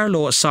to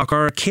Carlow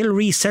soccer,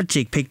 Kilree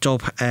Celtic picked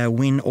up a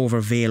win over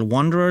Vale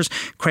Wanderers.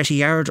 Cretty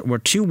Yard were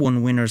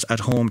 2-1 winners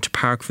at home to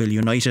Parkville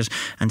United,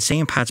 and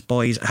St. Pat's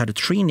Boys had a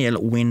 3-0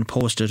 win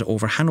posted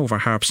over Hanover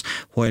Harps,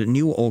 while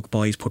New Oak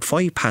Boys put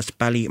 5 past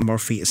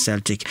Ballymurphy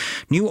Celtic.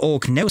 New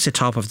Oak now sit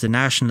top of the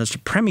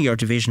Nationalist Premier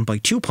Division by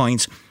 2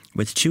 points,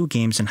 with 2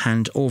 games in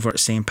hand over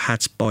St.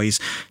 Pat's Boys.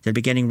 They'll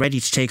be getting ready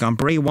to take on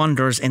Bray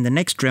Wanderers in the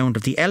next round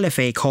of the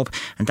LFA Cup,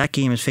 and that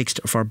game is fixed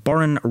for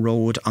Burren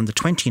Road on the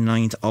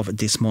 29th of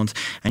this month.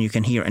 And you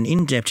can hear an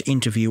in-depth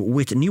interview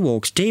with New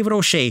Oak's David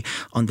O'Shea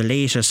on the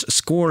latest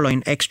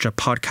Scoreline Extra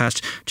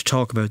podcast to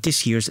talk about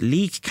this year's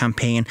league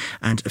campaign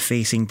and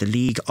facing the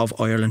League of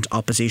Ireland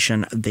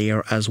opposition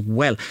there as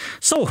well.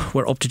 So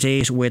we're up to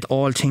date with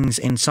all things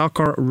in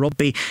soccer,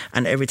 rugby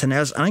and everything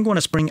else, and I'm going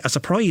to spring a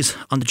surprise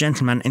on the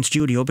gentleman in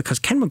studio, because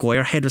Ken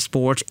Maguire, Head of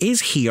Sport, is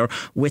here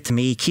with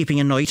me, keeping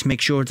an eye to make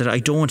sure that I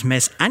don't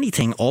mess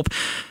anything up.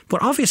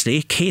 But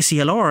obviously,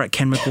 KCLR,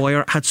 Ken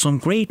Maguire, had some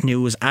great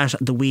news at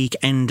the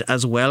weekend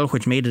as well,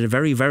 which made it a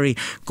very, very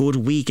good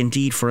week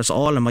indeed for us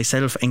all, and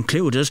myself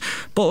included.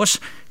 But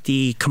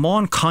the Come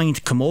On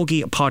Kind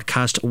Camogie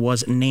podcast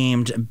was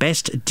named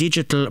Best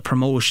Digital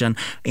Promotion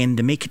in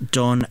the Mick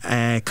Dunn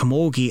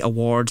Camogie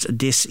Awards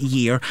this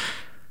year.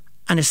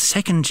 And it's the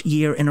second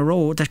year in a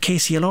row that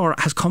KCLR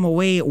has come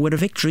away with a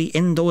victory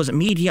in those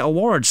media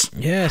awards.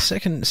 Yeah,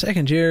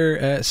 second year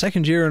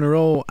in a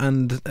row,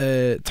 and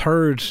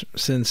third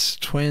since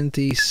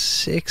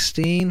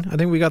 2016. I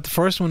think we got the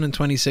first one in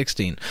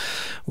 2016.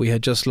 We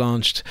had just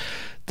launched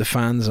the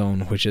Fan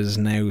Zone, which is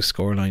now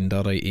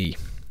scoreline.ie,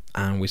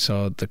 and we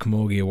saw the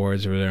Camogie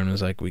Awards were there, and I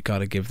was like, we got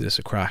to give this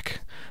a crack.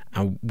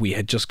 And we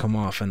had just come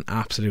off an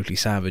absolutely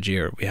savage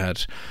year. We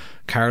had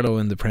Carlow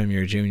in the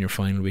Premier Junior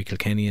final, we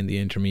Kilkenny in the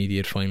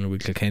Intermediate final, we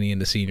Kilkenny in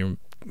the Senior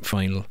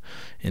final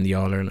in the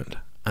All-Ireland,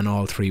 and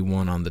all 3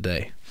 won on the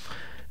day.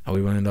 And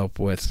we wound up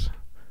with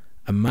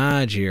a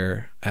mad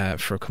year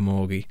for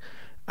Camogie.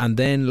 And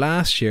then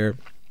last year,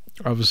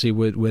 obviously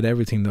with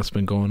everything that's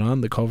been going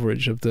on, the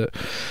coverage of the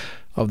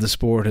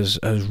sport has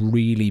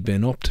really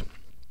been upped.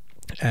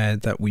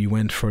 That we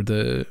went for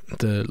the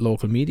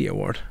local media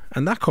award,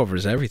 and that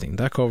covers everything.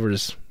 That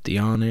covers the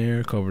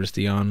on-air, covers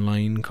the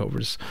online,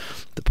 covers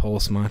the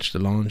post-match, the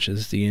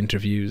launches, the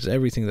interviews,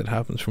 everything that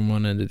happens from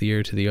one end of the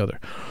year to the other.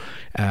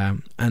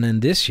 And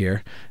then this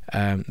year,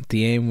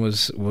 the aim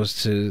was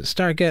to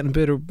start getting a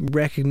bit of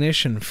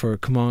recognition for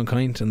Come On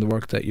Kind and the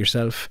work that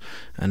yourself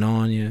and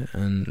Anya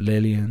and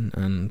Lillian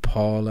and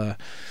Paula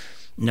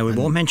Now, we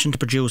won't mention the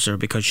producer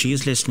because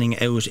she's listening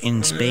out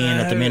in Spain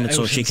at the minute,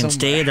 so she can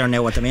stay there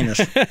now at the minute.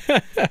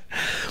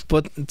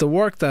 But the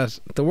work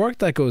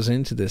that goes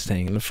into this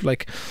thing,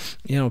 like,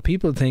 you know,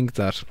 people think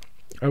that,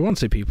 I won't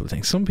say people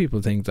think, some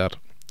people think that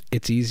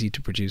it's easy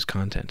to produce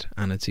content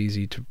and it's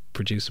easy to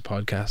produce a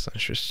podcast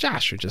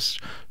and just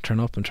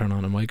turn up and turn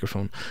on a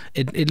microphone.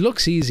 It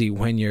looks easy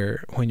when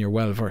you're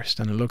well versed,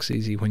 and it looks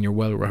easy when you're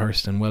well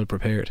rehearsed and well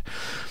prepared.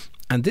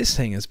 And this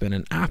thing has been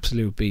an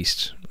absolute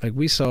beast. Like,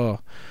 we saw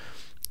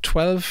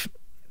 12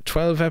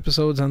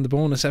 episodes on the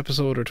bonus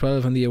episode, or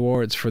 12 on the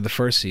awards for the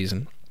first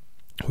season,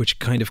 which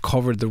kind of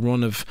covered the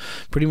run of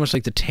pretty much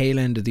like the tail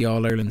end of the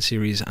All-Ireland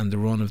series and the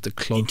run of the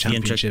club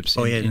championships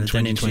in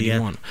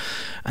 2021.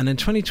 And in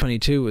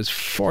 2022 was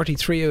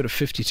 43 out of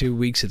 52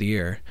 weeks of the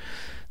year.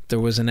 There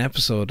was an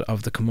episode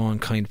of the Come On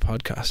Kind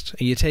podcast.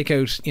 You take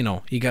out, you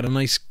know, you got a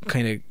nice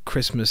kind of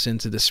Christmas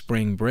into the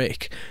spring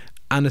break,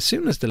 and as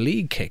soon as the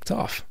league kicked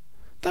off,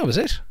 that was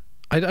it.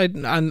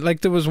 And like,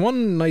 there was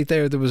one night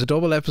there was a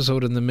double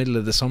episode in the middle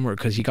of the summer,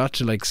 because you got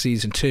to like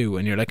season 2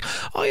 and you're like,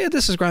 oh yeah,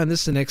 this is grand,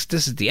 this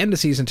is the end of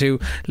season 2.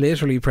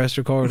 Literally pressed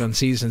record on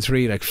season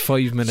 3 like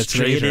 5 minutes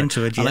straight later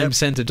into it. And I'm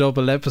sent a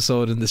double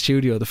episode in the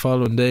studio the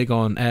following day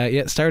going,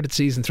 started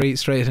season 3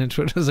 straight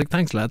into it. I was like,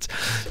 thanks lads,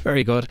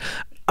 very good.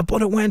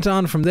 But it went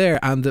on from there,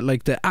 and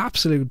the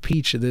absolute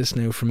peach of this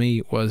now for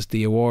me was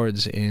the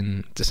awards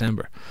in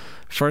December,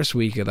 first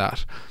week of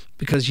that,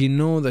 because you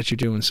know that you're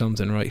doing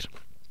something right.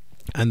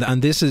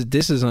 And this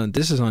is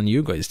on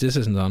you guys. This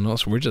isn't on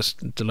us. We're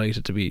just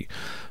delighted to be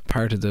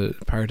part of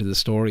the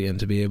story and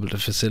to be able to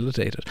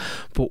facilitate it.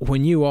 But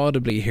when you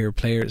audibly hear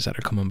players that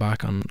are coming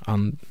back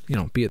on you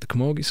know, be it the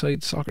camogie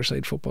side, soccer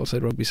side, football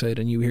side, rugby side,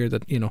 and you hear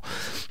that, you know,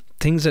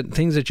 things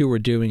that you were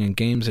doing and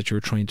games that you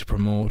were trying to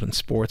promote and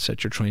sports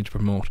that you're trying to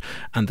promote,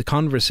 and the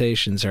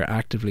conversations are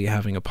actively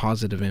having a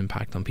positive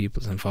impact on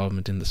people's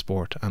involvement in the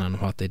sport and on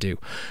what they do,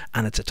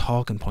 and it's a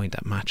talking point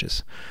that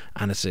matches,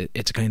 and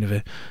it's kind of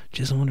a,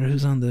 just wonder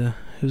who's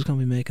going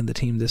to be making the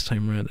team this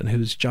time around and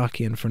who's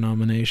jockeying for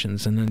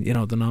nominations, and then, you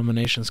know, the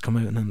nominations come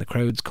out and then the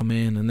crowds come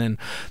in, and then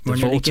the we're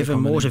votes giving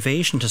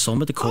motivation to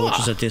some of the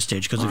coaches at this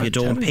stage, because if you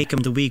don't pick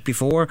them the week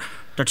before,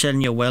 they're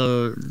telling you,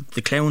 well,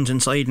 the clowns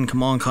inside and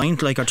Come On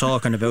Kind like are talking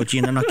about you,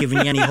 and they're not giving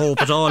you any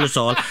hope at all,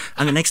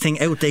 and the next thing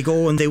out they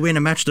go and they win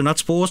a match they're not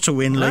supposed to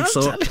win. Like,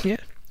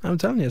 I'm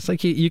telling you, it's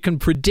like you can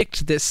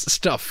predict this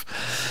stuff.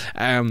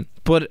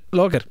 But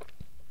look,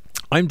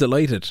 I'm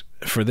delighted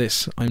for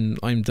this.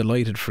 I'm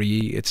delighted for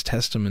ye. It's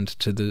testament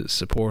to the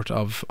support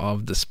of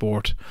the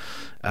sport.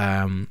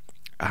 And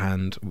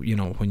you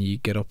know, when you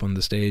get up on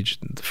the stage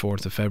the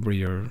 4th of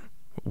February or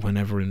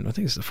whenever, I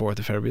think it's the 4th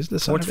of February, is it the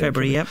 4th of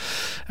February, yep.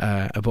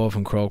 Above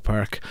in Croke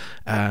Park,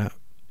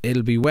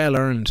 it'll be well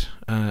earned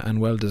and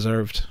well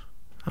deserved,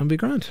 and be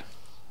grand.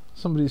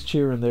 Somebody's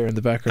cheering there in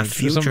the background. A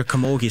future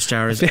camogie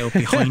star is out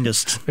behind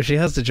us. She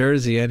has the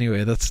jersey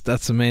anyway. That's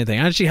the main thing,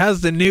 and she has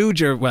the new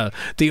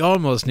the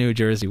almost new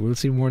jersey. We'll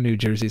see more new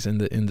jerseys in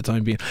the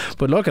time being.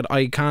 But look,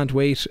 I can't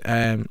wait.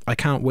 I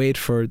can't wait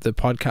for the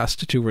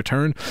podcast to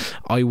return.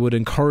 I would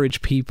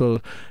encourage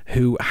people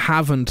who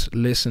haven't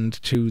listened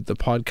to the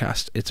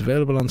podcast. It's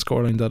available on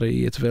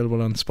scoreline.ie. It's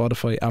available on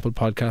Spotify, Apple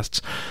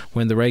Podcasts.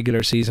 When the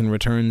regular season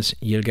returns,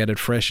 you'll get it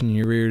fresh in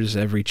your ears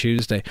every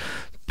Tuesday.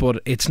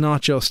 But it's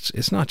not just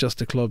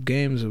the club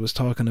games. It was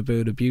talking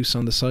about abuse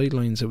on the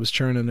sidelines. It was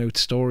churning out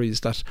stories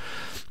that,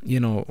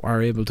 you know,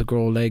 are able to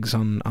grow legs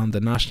on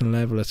the national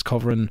level. It's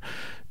covering,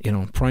 you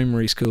know,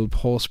 primary school,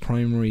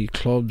 post-primary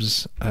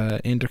clubs,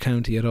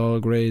 inter-county at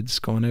all grades,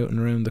 going out and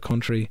around the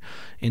country,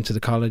 into the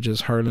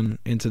colleges, hurling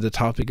into the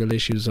topical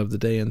issues of the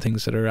day and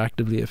things that are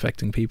actively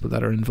affecting people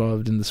that are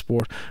involved in the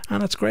sport.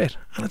 And it's great,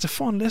 and it's a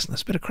fun listen.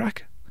 It's a bit of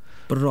crack.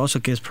 But it also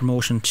gives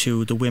promotion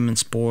to the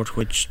women's sport,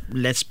 which,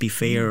 let's be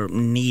fair,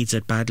 needs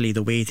it badly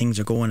the way things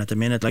are going at the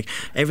minute. Like,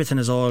 everything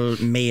is all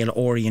male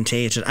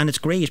orientated, and it's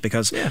great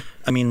because,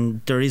 I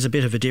mean, there is a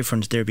bit of a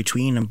difference there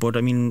between them. But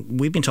I mean,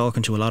 we've been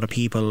talking to a lot of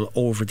people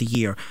over the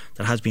year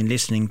that has been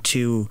listening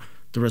to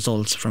the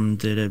results from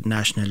the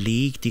National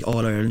League, the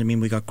All-Ireland. I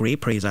mean, we got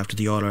great praise after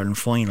the All-Ireland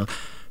final.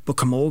 But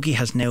camogie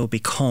has now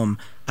become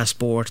a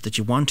sport that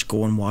you want to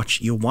go and watch,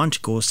 you want to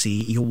go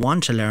see, you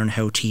want to learn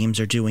how teams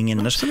are doing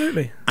in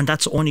Absolutely. it. And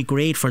that's only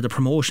great for the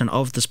promotion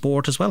of the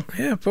sport as well.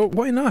 Yeah, but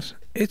why not?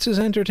 It's as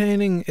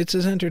entertaining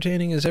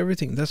as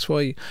everything. That's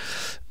why,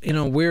 you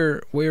know,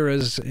 we're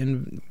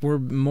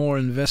more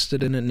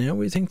invested in it now,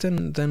 we think,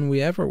 than we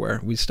ever were.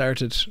 We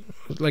started,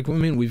 like, I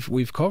mean,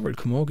 we've covered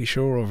camogie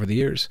sure over the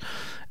years.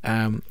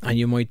 And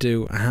you might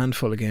do a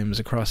handful of games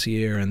across a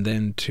year, and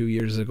then 2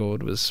 years ago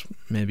it was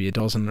maybe a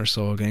dozen or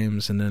so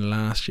games, and then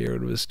last year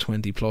it was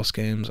 20 plus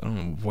games. I don't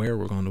know where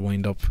we're going to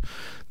wind up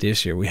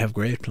this year. We have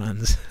great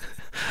plans.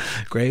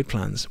 great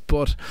plans.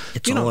 But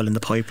it's all in the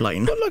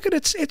pipeline. But look at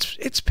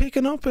it's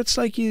picking up. It's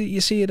like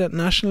you see it at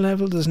national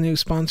level. There's new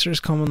sponsors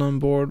coming on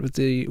board with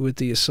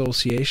the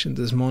association.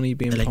 There's money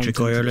being Electric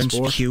pumped into Ireland, the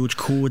sport. huge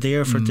coup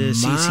there for the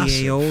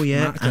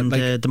CCAO, and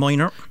the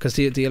minor. Because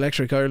the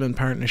Electric Ireland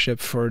partnership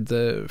for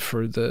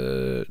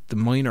the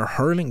minor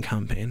hurling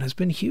campaign has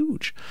been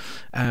huge,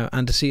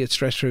 and to see it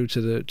stretch through to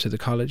the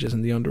colleges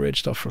and the underage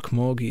stuff for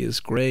camogie is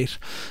great,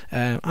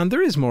 and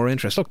there is more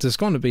interest. Look, there's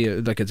going to be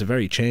it's a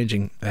very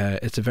changing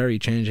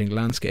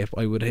landscape.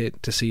 I would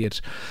hate to see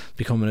it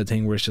becoming a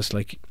thing where it's just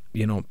like,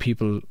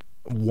 people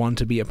want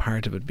to be a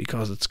part of it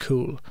because it's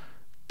cool.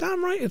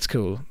 Damn right it's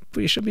cool,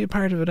 but you should be a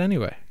part of it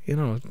anyway. Get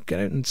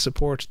out and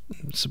support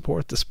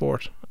the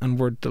sport, and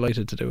we're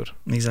delighted to do it.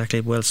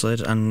 Exactly, well said.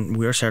 And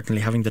we're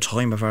certainly having the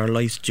time of our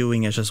lives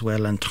doing it as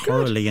well, and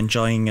thoroughly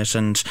enjoying it,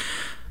 and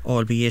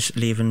albeit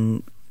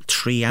leaving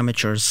 3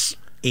 amateurs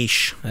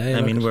ish.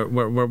 I mean,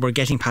 we're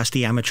getting past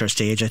the amateur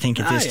stage, I think,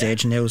 at this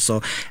stage now.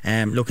 So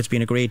look, it's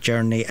been a great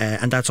journey,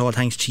 and that's all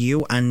thanks to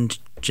you and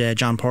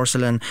John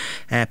Purcell,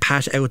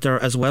 Pat out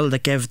there as well,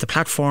 that gave the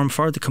platform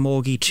for the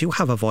camogie to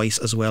have a voice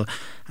as well.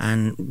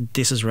 And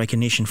this is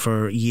recognition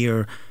for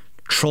year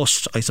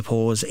trust, I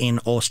suppose, in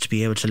us to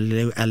be able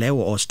to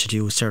allow us to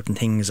do certain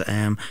things,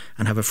 and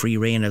have a free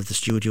reign of the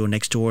studio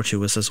next door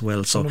to us as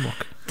well. So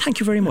thank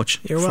you very much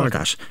for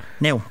that.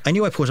 Now, I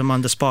knew I put him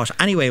on the spot.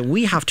 Anyway,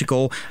 we have to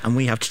go and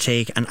we have to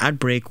take an ad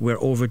break. We're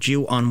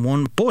overdue on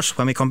one, but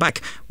when we come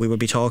back we will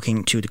be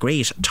talking to the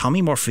great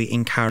Tommy Murphy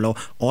in Carlow,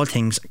 all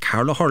things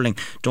Carlow hurling.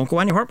 Don't go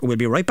anywhere, we'll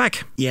be right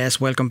back. Yes,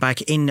 welcome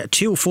back in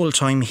to Full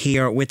Time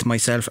here with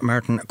myself,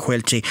 Martin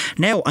Quilty.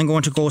 Now I'm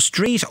going to go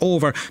straight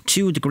over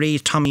to the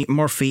great Tommy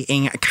Murphy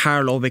in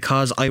Carlow,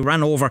 because I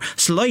ran over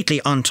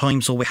slightly on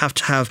time, so we have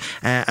to have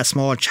a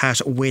small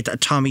chat with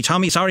Tommy.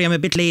 Tommy, sorry I'm a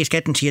bit late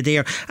getting to you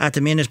there at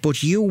the minute,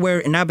 but you were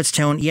in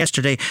Abbottstown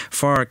yesterday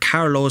for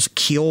Carlow's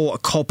Keogh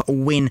Cup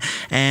win,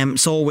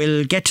 so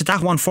we'll get to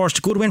that one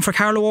first. Good win for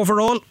Carlow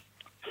overall?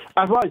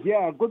 It was,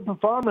 yeah, good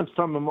performance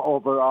from him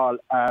overall,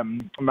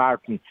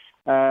 Martin.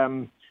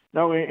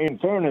 Now, in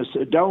fairness,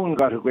 Down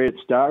got a great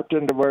start,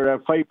 and there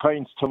were 5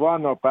 points to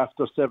 1 up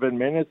after 7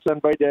 minutes,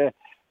 and by the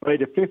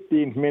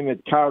 15th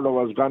minute, Carlow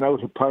was gone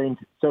out a point,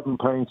 7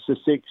 points to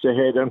 6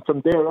 ahead, and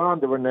from there on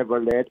they were never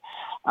led.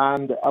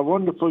 And a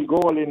wonderful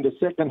goal in the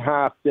second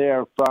half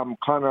there from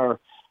Conor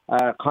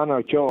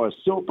Keogh, a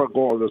super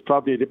goal, was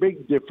probably the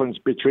big difference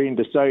between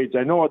the sides.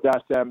 I know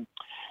that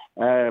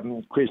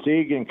Chris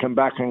Egan came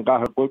back and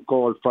got a good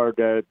goal for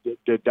the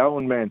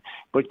Down men,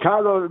 but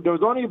Carlow, there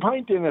was only a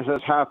point in it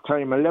at half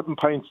time, 11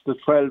 points to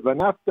 12,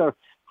 and after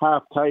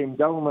half time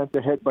Down went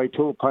ahead by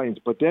 2 points,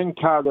 but then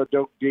Carlow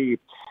dug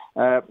deep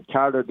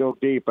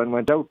and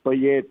went out by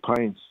 8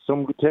 points.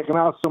 Taking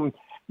off some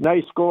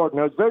nice score. And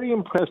I was very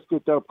impressed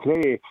with their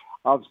play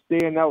of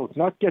staying out,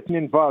 not getting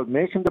involved,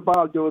 making the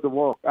ball do the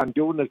work and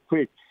doing it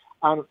quick.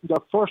 And the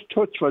first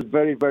touch was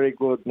very, very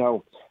good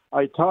now.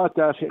 I thought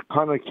that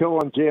Conor Keogh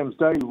and James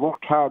Doyle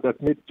worked hard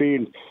at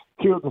midfield.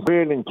 Cureton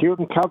Whaling,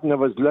 Cureton Kavanagh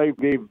was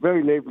lively,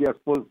 very lively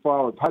at full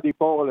forward. Paddy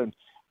Boland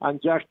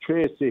and Jack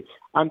Tracy.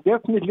 And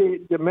definitely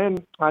the men,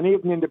 and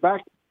even in the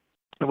back,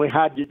 we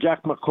had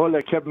Jack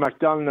McCullough, Kevin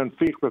MacDonald and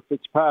Fiachra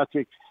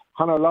Fitzpatrick.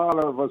 Conor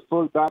Lawler was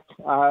full back,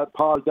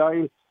 Paul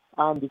Doyle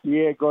and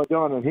Diego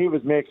Dunn, and he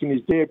was making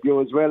his debut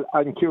as well,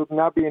 and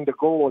Cureton Abbey in the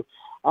goal.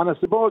 And I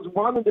suppose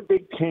one of the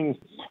big things,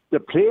 they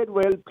played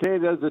well,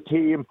 played as a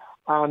team,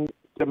 and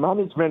the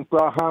management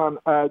brought on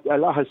a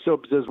lot of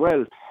subs as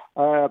well.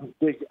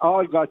 They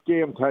all got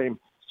game time.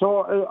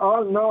 So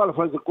all in all, it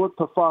was a good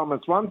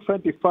performance.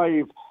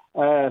 125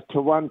 to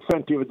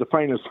 120 with the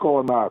final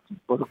score, Martin.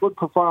 But a good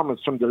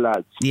performance from the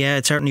lads. Yeah,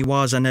 it certainly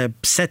was, and it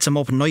sets them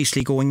up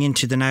nicely going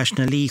into the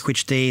National League,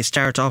 which they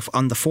start off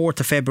on the 4th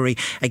of February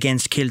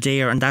against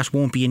Kildare, and that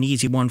won't be an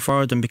easy one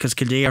for them because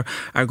Kildare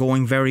are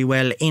going very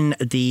well in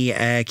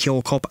the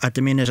Keogh Cup at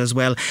the minute as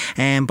well.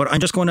 But I'm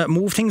just going to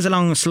move things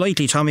along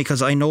slightly, Tommy,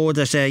 because I know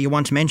that you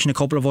want to mention a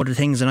couple of other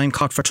things, and I'm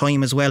caught for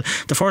time as well.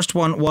 The first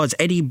one was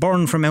Eddie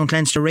Byrne from Mount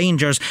Leinster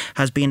Rangers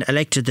has been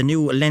elected the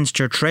new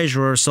Leinster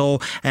Treasurer,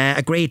 so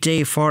a great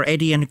day for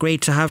Eddie, and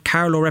great to have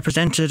Carlow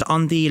represented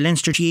on the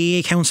Leinster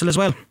GAA Council as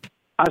well.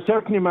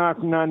 Certainly,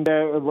 Martin, and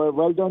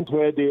well done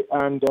to Eddie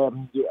and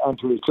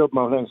to his club,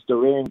 Mount Leinster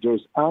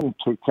Rangers, and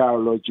to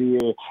Carlow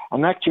GAA.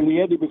 And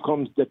actually, Eddie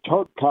becomes the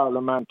third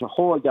Carlow man to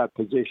hold that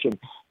position.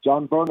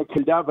 John Byrne of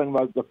Kildavin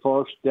was the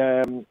first,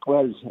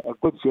 a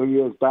good few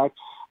years back.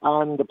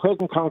 And the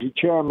present county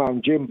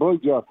chairman, Jim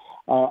Bulger,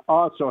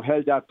 also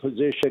held that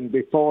position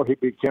before he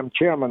became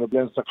chairman of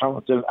Leinster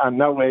Council, and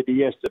now Eddie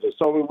yesterday.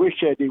 So we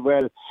wish Eddie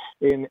well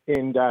in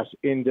the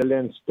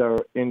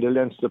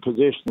Leinster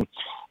position.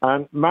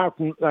 And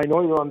Martin, I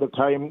know you're on the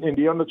time, in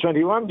the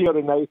under-21 the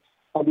other night,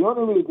 and the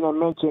only reason I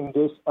mentioned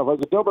this was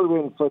a double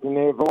win for the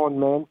Navan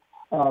men,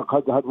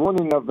 because they had won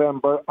in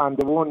November, and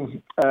they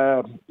won,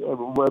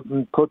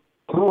 put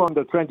 2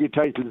 under-20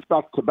 titles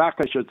back-to-back,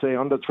 I should say,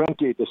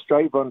 under-20, the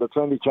Strive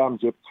under-20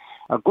 championship.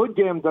 A good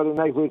game the other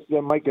night with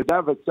Michael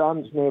Davids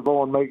and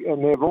Navan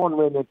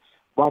winning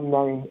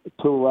 19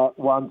 to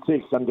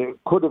 16, and it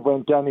could have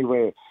went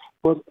anyway.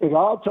 But it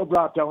also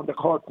brought down the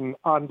curtain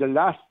on the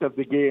last of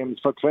the games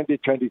for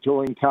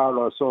 2022 in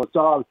Carlow, so it's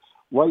all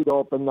wide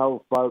open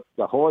now for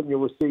the whole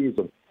new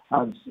season.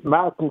 And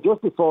Martin,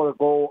 just before I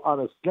go on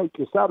a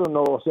slightly sadder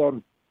note,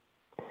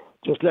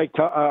 just like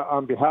to,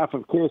 on behalf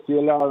of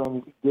KCLR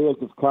and Gales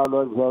of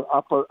Carlow,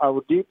 offer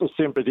our deepest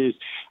sympathies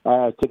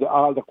to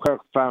all the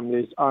Quirk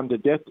families on the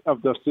death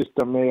of their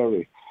sister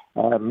Mary.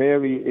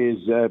 Mary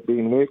is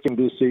being wakened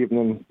this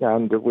evening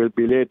and will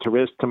be laid to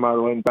rest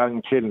tomorrow in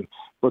Ballinkillen.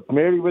 But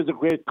Mary was a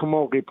great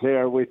camogie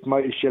player with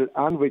Michael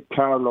and with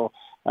Carlow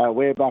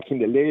way back in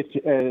the late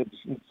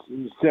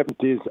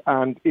 70s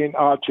and in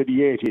all through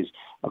the 80s.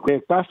 A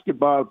great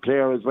basketball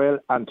player as well,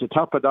 and to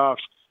top it all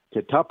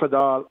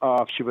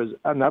off, she was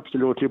an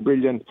absolutely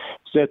brilliant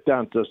set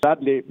dancer.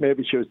 Sadly,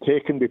 maybe she was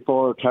taken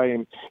before her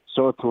time.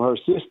 So to her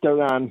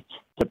sister Anne,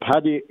 to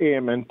Paddy,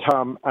 Eamon,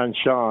 Tom and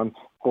Sean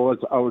goes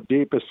our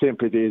deepest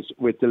sympathies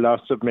with the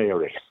loss of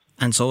Mary.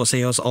 And so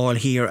say us all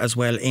here as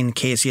well in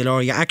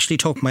KCLR. You actually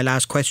took my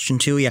last question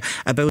to you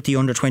about the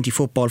under-20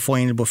 football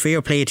final, but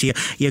fair play to you.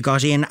 You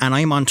got in, and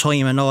I'm on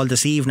time and all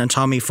this evening,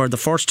 Tommy, for the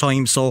first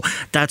time, so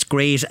that's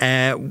great.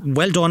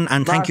 Well done,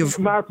 and thank you.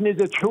 Martin,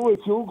 is it true if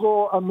you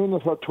go a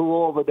minute or two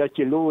over that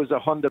you lose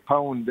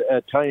 £100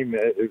 time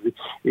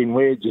in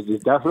wages?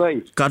 Is that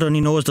right? God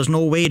only knows there's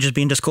no wages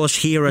being discussed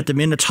here at the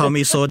minute,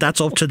 Tommy, so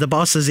that's up to the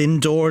bosses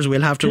indoors.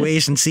 We'll have to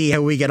wait and see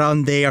how we get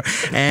on there.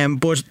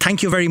 But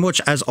thank you very much,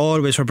 as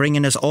always, for bringing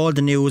us all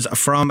the news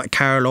from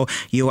Carlow.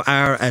 You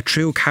are a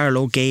true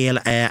Carlow Gael,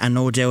 and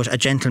no doubt a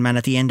gentleman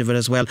at the end of it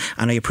as well,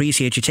 and I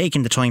appreciate you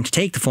taking the time to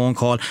take the phone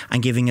call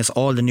and giving us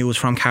all the news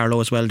from Carlow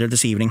as well there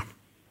this evening.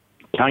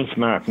 Thanks,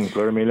 Martin.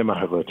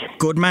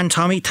 Good man,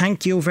 Tommy.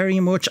 Thank you very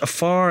much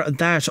for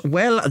that.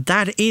 Well,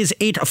 that is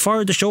it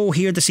for the show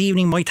here this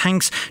evening. My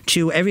thanks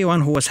to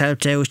everyone who has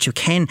helped out, to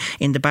Ken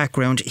in the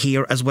background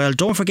here as well.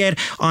 Don't forget,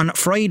 on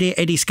Friday,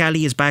 Eddie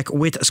Scally is back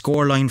with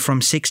Scoreline from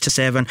 6 to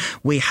 7.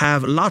 We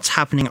have lots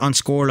happening on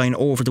Scoreline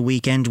over the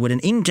weekend with an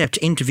in-depth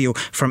interview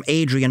from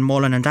Adrian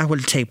Mullen, and that will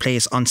take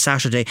place on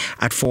Saturday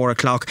at 4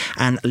 o'clock.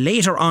 And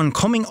later on,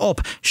 coming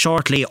up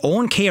shortly,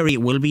 Owen Carey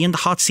will be in the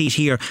hot seat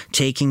here,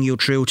 taking you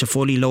through to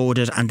Fully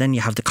Loaded, and then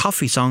you have the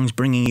coffee songs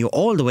bringing you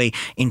all the way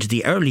into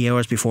the early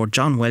hours before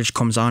John Welsh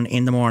comes on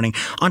in the morning.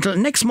 Until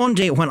next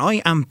Monday, when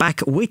I am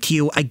back with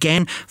you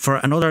again for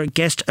another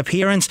guest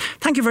appearance.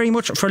 Thank you very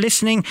much for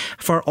listening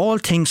for all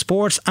things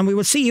sports, and we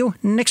will see you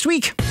next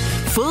week.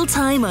 Full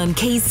time on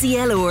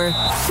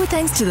KCLR, with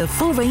thanks to the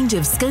full range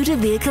of Skoda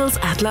vehicles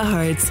at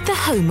Lahart's, the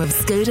home of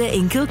Skoda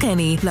in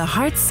Kilkenny,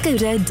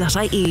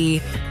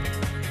 lahartsskoda.ie.